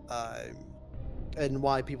 And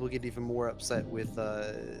why people get even more upset with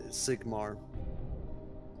Sigmar.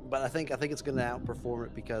 But I think it's going to outperform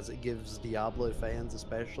it because it gives Diablo fans,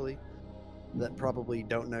 especially, that probably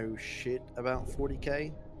don't know shit about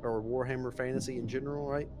 40K or Warhammer Fantasy in general,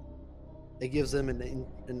 right? It gives them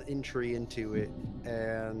an entry into it,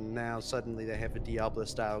 and now suddenly they have a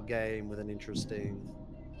Diablo-style game with an interesting,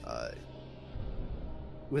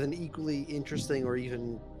 with an equally interesting, or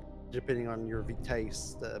even, depending on your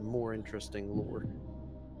taste, more interesting lore.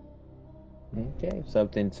 Okay,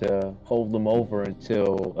 something to hold them over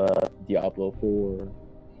until Diablo 4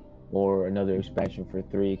 or another expansion for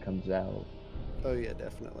 3 comes out. Oh yeah,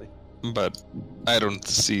 definitely. But I don't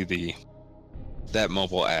see the That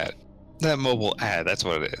mobile ad. That mobile ad, that's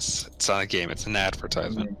what it is. It's not a game, it's an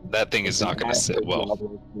advertisement. That thing is not going to sit well.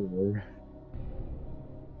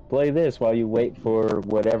 Play this while you wait for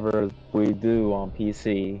whatever we do on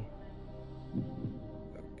PC.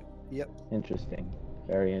 Yep. Interesting.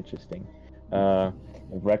 Very interesting.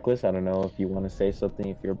 Reckless, I don't know if you want to say something,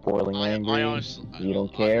 if you're boiling angry. I honestly, you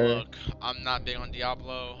don't care. Look, I'm not big on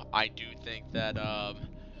Diablo. I do think that,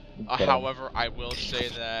 Okay. however, I will say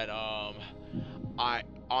that, I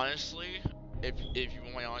honestly, if you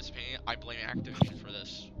want my honest opinion, I blame Activision for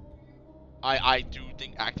this. I do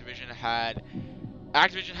think Activision had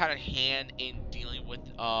a hand in dealing with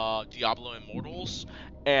Diablo Immortals,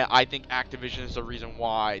 and I think Activision is the reason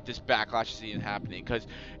why this backlash is even happening. Because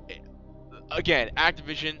again,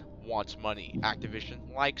 Activision wants money.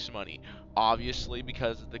 Activision likes money, obviously,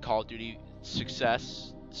 because of the Call of Duty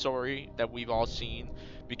success story that we've all seen.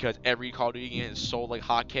 Because every Call of Duty game is sold like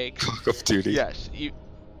hotcakes. Call of Duty. Yes, even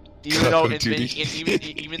Call though of Duty.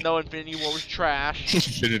 even though Infinity War was trash,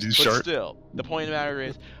 Infinity but Shark. still, the point of the matter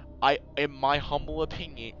is, in my humble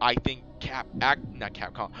opinion, I think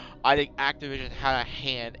I think Activision had a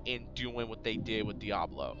hand in doing what they did with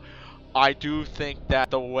Diablo. I do think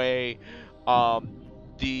that the way,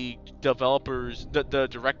 the developers, the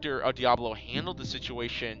director of Diablo handled the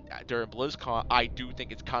situation during BlizzCon, I do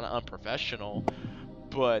think it's kind of unprofessional,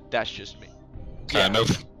 but that's just me. Kind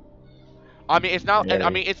of. I mean, it's not. Yeah.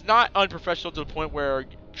 I mean, it's not unprofessional to the point where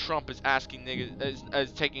Trump is asking niggas,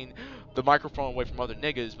 is taking the microphone away from other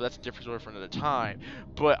niggas. But that's a different story for another time.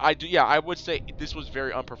 But I would say this was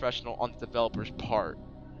very unprofessional on the developers' part.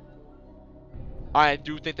 I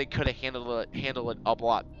do think they could have handled it a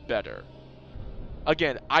lot better.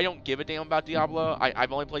 Again, I don't give a damn about Diablo.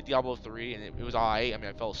 I've only played Diablo 3, and it was alright. I mean,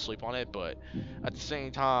 I fell asleep on it, but at the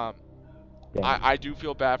same time, Yeah. I do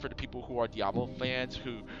feel bad for the people who are Diablo fans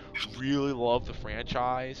who really love the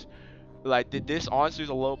franchise. Like, this honestly is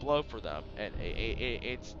a low blow for them, and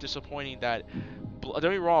it's disappointing that. Don't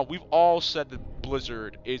get me wrong, we've all said that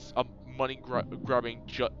Blizzard is a money grubbing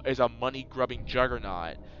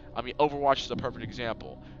juggernaut. I mean, Overwatch is a perfect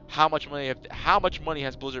example. How much money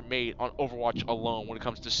has Blizzard made on Overwatch alone when it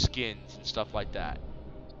comes to skins and stuff like that?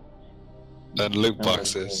 And loot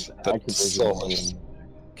boxes. That's soulless.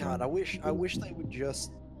 God, I wish they would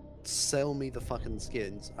just sell me the fucking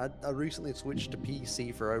skins. I recently switched to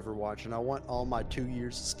PC for Overwatch, and I want all my 2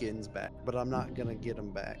 years of skins back, but I'm not gonna get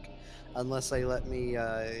them back unless they let me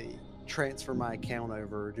transfer my account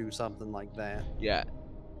over or do something like that. Yeah.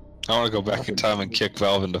 I want to go back in time and kick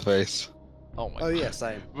Valve in the face. Oh my. Oh yeah,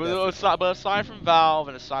 same. But aside from Valve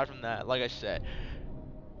and aside from that, like I said,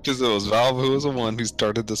 Because it was Valve who was the one who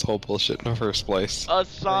started this whole bullshit in the first place.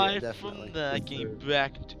 aside definitely. from that, getting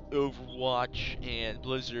back into Overwatch and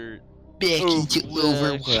Blizzard. Back into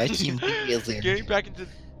Overwatch and Blizzard. Getting back into.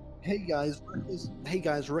 Hey guys,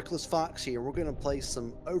 Reckless Fox here. We're gonna play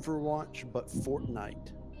some Overwatch, but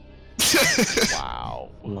Fortnite. Wow.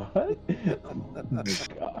 What? Oh,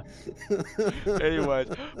 God. Anyways,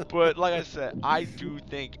 but like I said, I do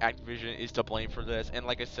think Activision is to blame for this, and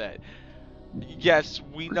like I said, yes,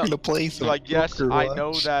 we know. Gonna play some Like, yes, I know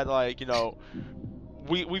Overwatch. that, like, you know,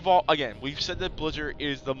 we've said that Blizzard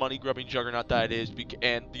is the money grubbing juggernaut that it is,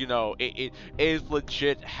 and you know, it is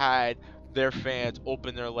legit had their fans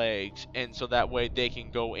open their legs, and so that way they can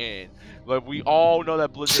go in. Like, we all know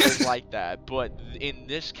that Blizzard is like that, but in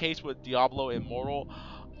this case with Diablo Immortal,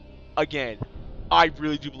 again, I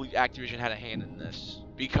really do believe Activision had a hand in this,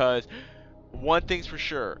 because one thing's for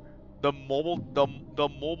sure, the mobile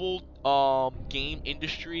game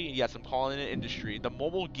industry, yes, I'm calling it industry, the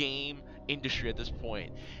mobile game industry at this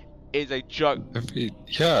point is a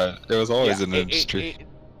Yeah, it was always an industry.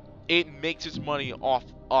 It makes its money off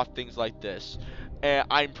things like this, and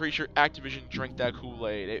I'm pretty sure Activision drank that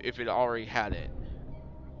Kool-Aid if it already had it.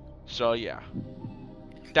 So yeah,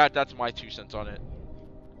 that's my 2 cents on it.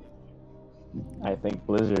 I think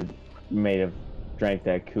Blizzard may have drank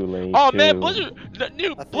that Kool-Aid. Oh too. man, Blizzard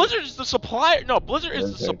is the supplier. No, Blizzard is the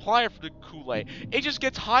Blizzard. supplier for the Kool-Aid. It just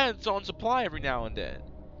gets high on its own supply every now and then.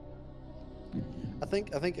 I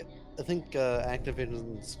think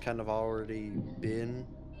Activision's kind of already been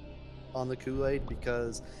on the Kool-Aid,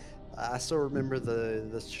 because I still remember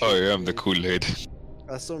the shit Oh yeah, I'm the with- Kool-Aid.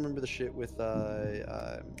 I still remember the shit with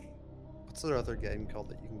what's their other game called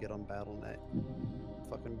that you can get on BattleNet?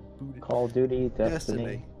 Fucking booted. Call of Duty,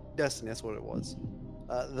 Destiny, that's what it was.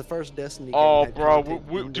 The first Destiny game. Oh, had bro,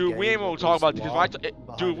 content in the dude, we game ain't gonna that talk was about because locked dude,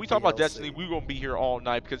 behind we the talk about DLC. Destiny, we gonna be here all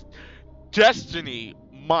night because Destiny,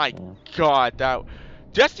 my Yeah. God, that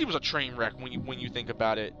Destiny was a train wreck when you think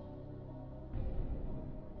about it.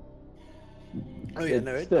 Oh yeah, It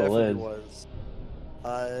no, it still definitely is. was.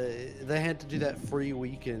 They had to do that free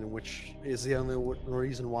weekend, which is the only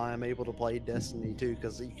reason why I'm able to play Destiny 2,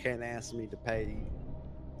 because you can't ask me to pay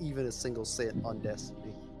even a single cent on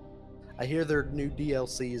Destiny. I hear their new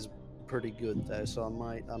DLC is pretty good though, so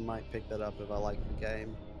I might pick that up if I like the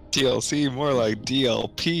game. DLC, more like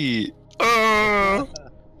DLP.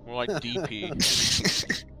 More like DP.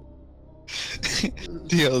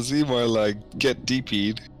 DLC, more like get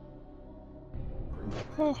DP'd.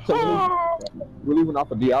 So we're leaving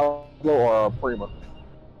off of Diablo or Prima.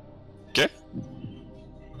 Yeah.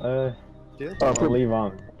 I'll leave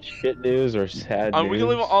on shit news or sad news. We can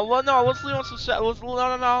leave on. No, let's leave on some sad. Let's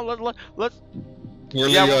let's. We're Yeah,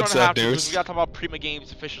 leaving we're out gonna sad have to because news. we gotta talk about Prima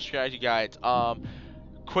Games official strategy guides.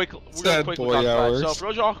 We're gonna Sad quickly boy talk about it. hours. So for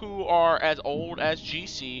those of y'all who are as old as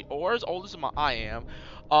GC or as old as I am,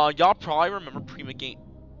 y'all probably remember Prima Game.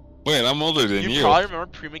 Wait, I'm older than you. You probably remember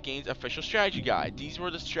Prima Games official strategy guide. These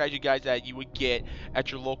were the strategy guides that you would get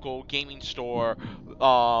at your local gaming store,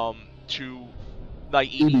 to like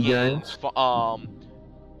ED games,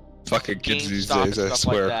 Fucking kids these GameStop days, and I stuff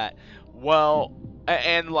swear. like that. Well,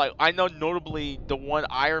 and like I know notably the one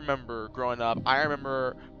I remember growing up, I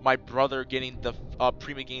remember my brother getting the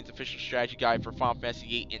Prima Games official strategy guide for Final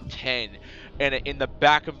Fantasy 8 and 10, and in the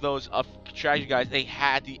back of those strategy guides, they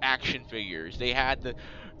had the action figures. They had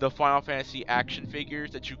the Final Fantasy action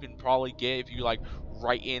figures that you can probably get if you like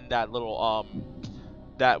write in that little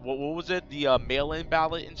that what was it, the mail-in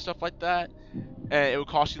ballot and stuff like that, and it would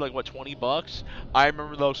cost you like what, $20. I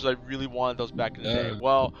remember those because I really wanted those back in the day.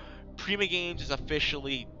 Well, Prima Games is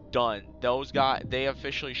officially done. Those guys, they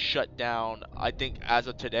officially shut down, I think, as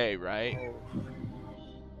of today, right?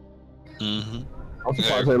 Mm-hmm. I'm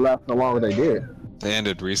surprised they lasted as long as they did. They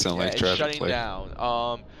ended recently, Yeah, it's shutting tragically.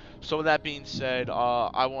 down. So with that being said,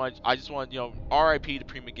 I just want, RIP to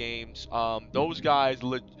Prima Games. Those guys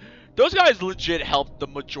legit helped the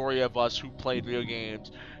majority of us who played video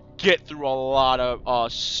games get through a lot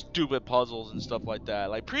of stupid puzzles and stuff like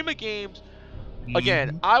that. Like Prima Games,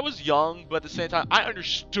 again, I was young, but at the same time, I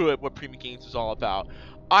understood what Prima Games was all about.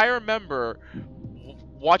 I remember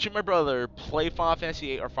watching my brother play Final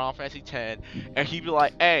Fantasy 8 or Final Fantasy 10, and he'd be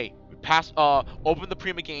like, "Hey, open the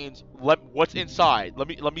Prima Games. What's inside? Let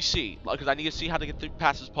me see, because I need to see how to get through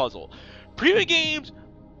past this puzzle." Prima Games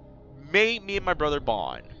made me and my brother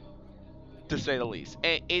bond, to say the least,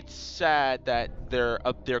 and it's sad that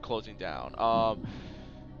they're closing down.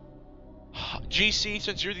 GC,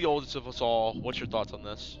 since you're the oldest of us all, what's your thoughts on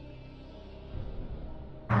this?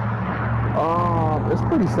 It's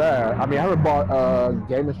pretty sad. I mean, I haven't bought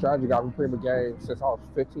gaming strategy guide from Prima Games since I was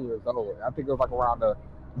 15 years old. I think it was like around the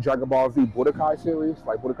Dragon Ball Z Budokai series,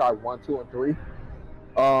 like Budokai 1, 2, and 3.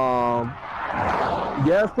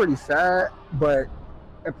 Yeah, it's pretty sad, but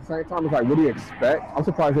at the same time, it's like, what do you expect? I'm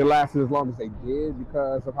surprised they lasted as long as they did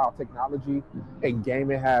because of how technology and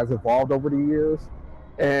gaming has evolved over the years.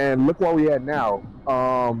 And look where we at now.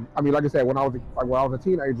 I mean, like I said, when I was a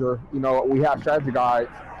teenager, we had strategy guides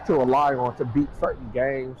to rely on to beat certain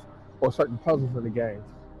games or certain puzzles in the games.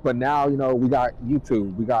 But now, we got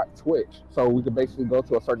YouTube, we got Twitch, so we can basically go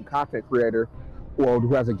to a certain content creator or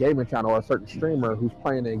who has a gaming channel or a certain streamer who's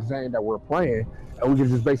playing the game that we're playing, and we can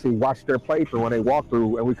just basically watch their playthrough when they walk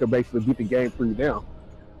through, and we can basically beat the game through them.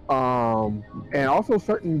 And also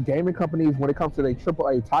certain gaming companies, when it comes to their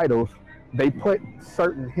AAA titles, they put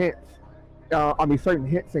certain hints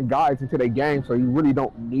and guides into their game, so you really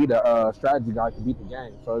don't need a strategy guide to beat the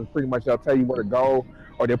game. So it's pretty much they'll tell you where to go,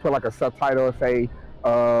 or they'll put like a subtitle and say,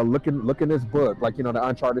 look in this book, like the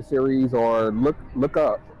Uncharted series, or look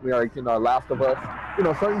up, like Last of Us,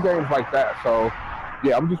 certain games like that. So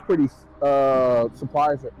yeah, I'm just pretty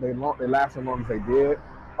surprised that they last as long as they did.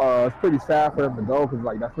 It's pretty sad for them to go because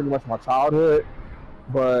like that's pretty much my childhood.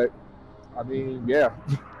 But I mean, yeah.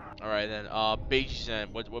 All right then,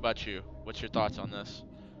 Beiji-san, what about you? What's your thoughts on this?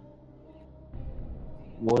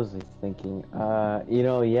 What was I thinking?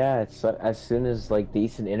 Yeah, it's as soon as like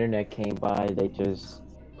decent internet came by, they just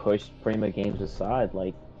pushed Prima Games aside.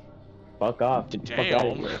 Like, fuck off, get the fuck out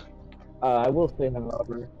of Damn. here. I will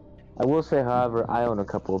say, however, I own a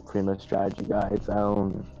couple of Prima strategy guides. I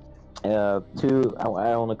own two.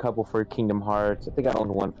 I own a couple for Kingdom Hearts. I think I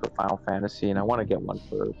own one for Final Fantasy, and I want to get one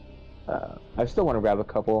for. I still want to grab a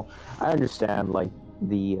couple. I understand like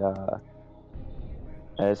the.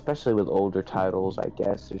 Especially with older titles, I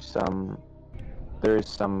guess there's some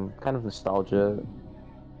kind of nostalgia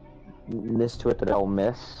to it that I'll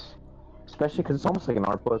miss, especially because it's almost like an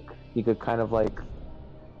art book. You could kind of like,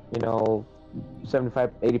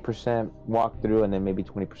 75-80% walk through and then maybe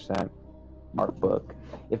 20% art book.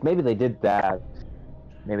 If maybe they did that,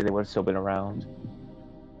 maybe they would have still been around.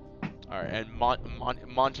 All right, and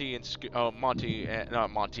Monty and Monty and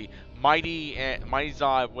not Monty, Mighty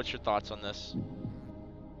Zod. What's your thoughts on this?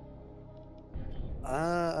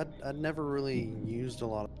 I never really used a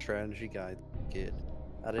lot of strategy guides as a kid.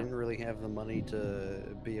 I didn't really have the money to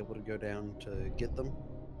be able to go down to get them.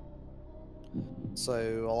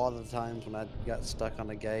 So a lot of the times when I got stuck on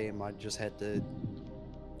a game, I just had to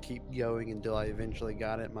keep going until I eventually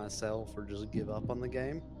got it myself, or just give up on the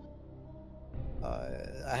game.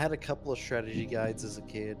 I had a couple of strategy guides as a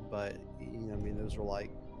kid, but I mean, those were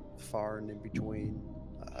like far and in between.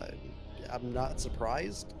 I'm not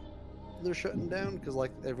surprised they're shutting down because,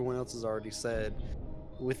 like everyone else has already said,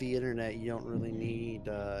 with the internet, you don't really need.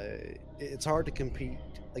 It's hard to compete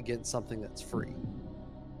against something that's free.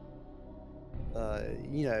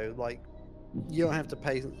 Like you don't have to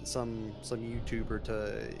pay some YouTuber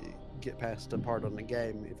to get past a part on the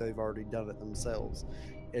game if they've already done it themselves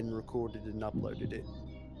and recorded and uploaded it.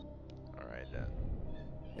 All right then.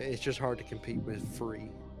 It's just hard to compete with free.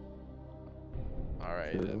 All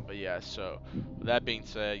right, then. But yeah. So with that being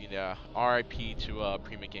said, RIP to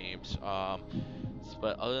Prima Games.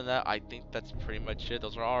 But other than that, I think that's pretty much it.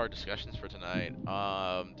 Those are all our discussions for tonight.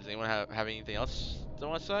 Does anyone have anything else they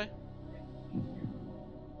want to say?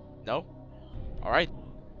 No? All right.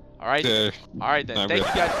 All right. Yeah, All right then. not Thank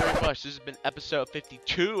really. you guys very much. This has been episode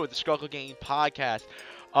 52 of the ScrubClub Gaming Podcast.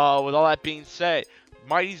 With all that being said,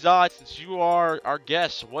 Mighty Zod, since you are our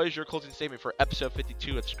guest, what is your closing statement for episode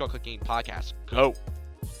 52 of the ScrubClub Gaming Podcast? Go.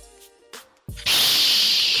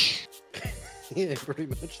 Yeah, pretty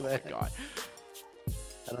much that. God.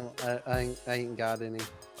 I ain't got any.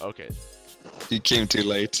 Okay. You came too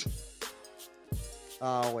late.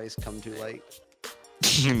 I always come too late.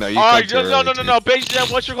 No, you All come right. too No. early, dude.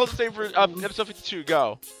 Basically, what's your closing statement for episode 52?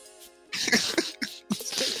 Go.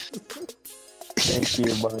 Thank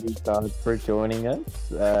you, buddy Todd, for joining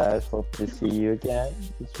us. Hope to see you again.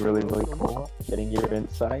 It's really cool getting your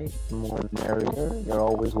insight. More the merrier. You're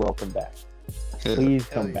always welcome back. Yeah. Please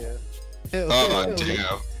Hell come back. yeah. Hell, Oh, hell, damn.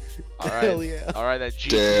 All right. Hell yeah. All right, then. GC,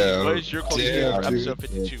 Damn. what is your closing statement for Damn, episode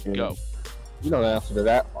 52? Go. You know the answer to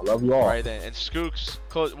that. I love you all. All right, then. And Skooks,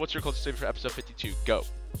 what's your closing statement for episode 52? Go.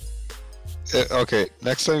 Okay,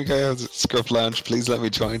 next time you guys have Script Lounge, please let me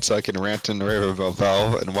join so I can rant and rave about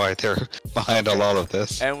Valve and why they're behind a lot of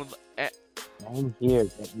this. And I'm here.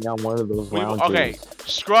 Get me on one of those lounges. okay,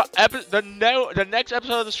 the next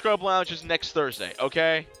episode of the Scrub Lounge is next Thursday.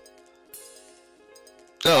 Okay.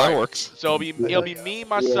 Oh, that Alright. works. So it'll be me,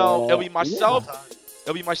 myself. It'll be myself. Yeah.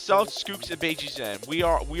 It'll be myself, Skooks, and Beiji Zen. We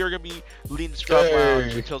are gonna be leading the Scrub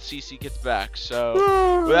Lounge Hey. until CC gets back.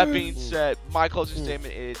 So with that being said, my closing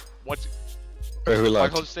statement is Wait, who my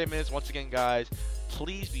left? closing statement is once again, guys,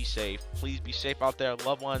 please be safe. Please be safe out there.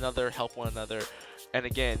 Love one another. Help one another. And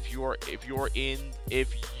again, if you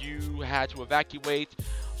had to evacuate,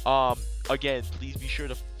 again, please be sure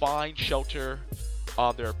to find shelter.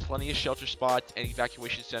 There are plenty of shelter spots and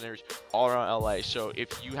evacuation centers all around LA. So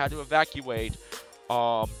if you had to evacuate,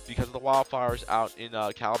 because of the wildfires out in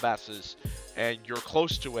Calabasas, and you're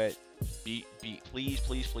close to it,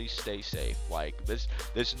 please stay safe. Like this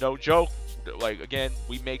is no joke. Like again,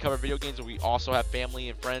 we may cover video games, and we also have family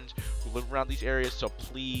and friends who live around these areas. So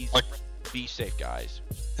please Like- be safe, guys.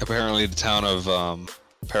 Apparently the town of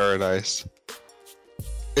Paradise.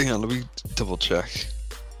 Hang on, let me double check.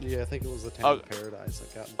 Yeah, I think it was the town of Paradise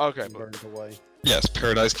that got Okay, burned away. Yes,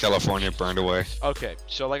 Paradise, California, burned away. Okay,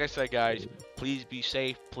 so like I said, guys, please be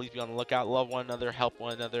safe. Please be on the lookout. Love one another. Help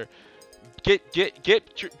one another. Get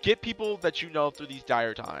people that you know through these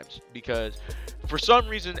dire times, because for some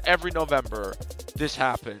reason every November this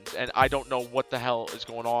happens, and I don't know what the hell is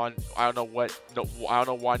going on. I don't know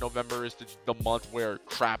why November is the month where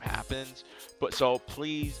crap happens. But so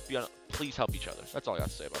please help each other. That's all I got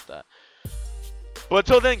to say about that. But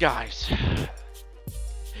until then, guys,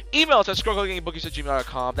 email us at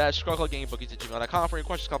scrubclubgamingbookies@gmail.com. That is scrubclubgamingbookies@gmail.com for any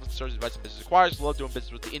questions, comments, concerns, advice, and business inquiries. Love doing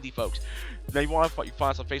business with the indie folks. Now, you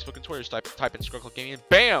find us on Facebook and Twitter. Just type in ScrubClub Gaming, and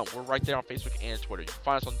bam, we're right there on Facebook and Twitter. You can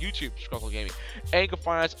find us on YouTube, ScrubClub Gaming, and you can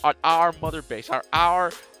find us on our mother base, our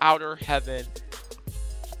outer heaven,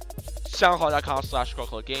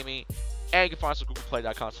 SoundCloud.com/ScrubClubGaming, and you can find us on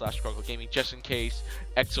GooglePlay.com/ScrubClubGaming, just in case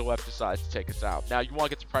XOF decides to take us out. Now, you want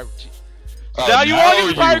to get to private. Now you want to get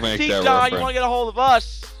the private team down. You want to get a hold of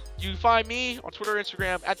us. You can find me on Twitter,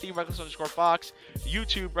 Instagram at @the_Reckless_Fox,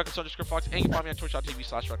 YouTube Reckless_Fox, and you can find me on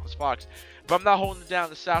Twitch.tv/RecklessFox. If I'm not holding it down in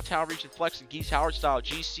the Southtown region, Flex and Geese Howard style,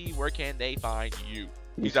 GC, where can they find you?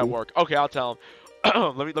 He's at work. Okay, I'll tell him.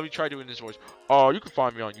 let me try doing this voice. You can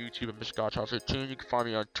find me on YouTube at Mr. Godchild15. You can find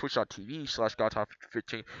me on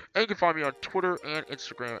twitch.tv/Godchild15. And you can find me on Twitter and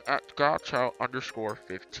Instagram at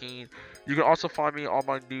Godchild_15. You can also find me on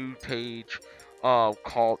my new page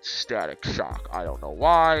called Static Shock. I don't know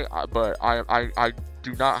why, but I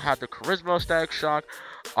do not have the charisma of Static Shock.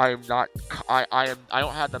 I am not. I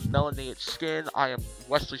don't have the melanated skin. I am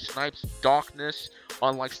Wesley Snipes' darkness,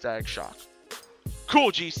 unlike Static Shock.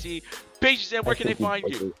 Cool, GC. Pages, and where can they find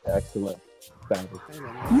you? Excellent. Thank you. Hey,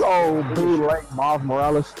 man. Yo, blue lake Miles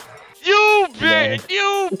Morales. You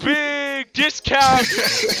big discount.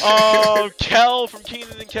 Kel from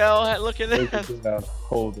Keenan and Kel. Look at They that. could get a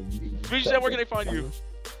hold of me. Pages, and where can they find you?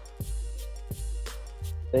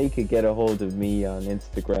 They could get a hold of me on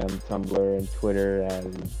Instagram, Tumblr, and Twitter as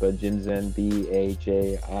Bajimzen,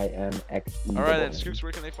 BAJIMXE. All right then, Scoops,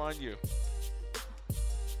 where can they find you?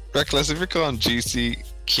 Reckless, if you're calling GC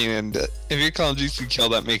Keenan, if you're calling GC Kill,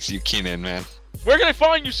 that makes you Keenan, man. Where can I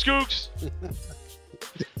find you, Scoops?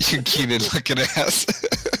 You Keenan looking ass.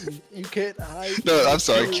 You can't hide. No, I'm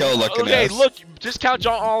sorry, Kill looking Okay, ass. look, discount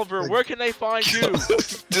John Oliver. Where can they find you?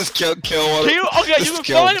 Just kill one. Okay, you just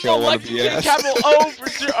can find him kill on one of the Lexington ass. capital O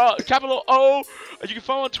for capital O. You can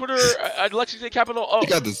follow on Twitter at Lexington capital O. You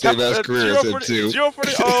got the same ass career as him too.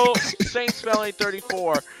 040 O, same spelling,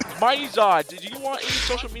 34. Mighty Zod, did you want any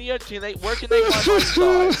social media? Where can they find Mighty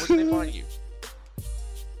Zod? Where can they find you?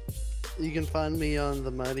 You can find me on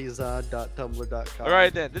themightysod.tumblr.com. All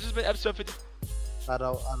right then, this has been episode 50. I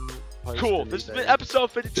don't post Cool. This has been anything.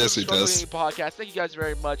 episode 52 Yes, he of the Struggle does. Gaming Podcast. Thank you guys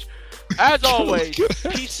very much. As always,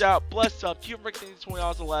 peace out, bless up, keep breaking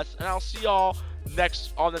 $20 or less, and I'll see y'all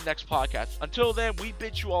on the next podcast. Until then, we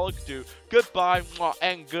bid you all adieu. Goodbye, mwah,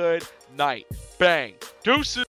 and good night. Bang. Deuces.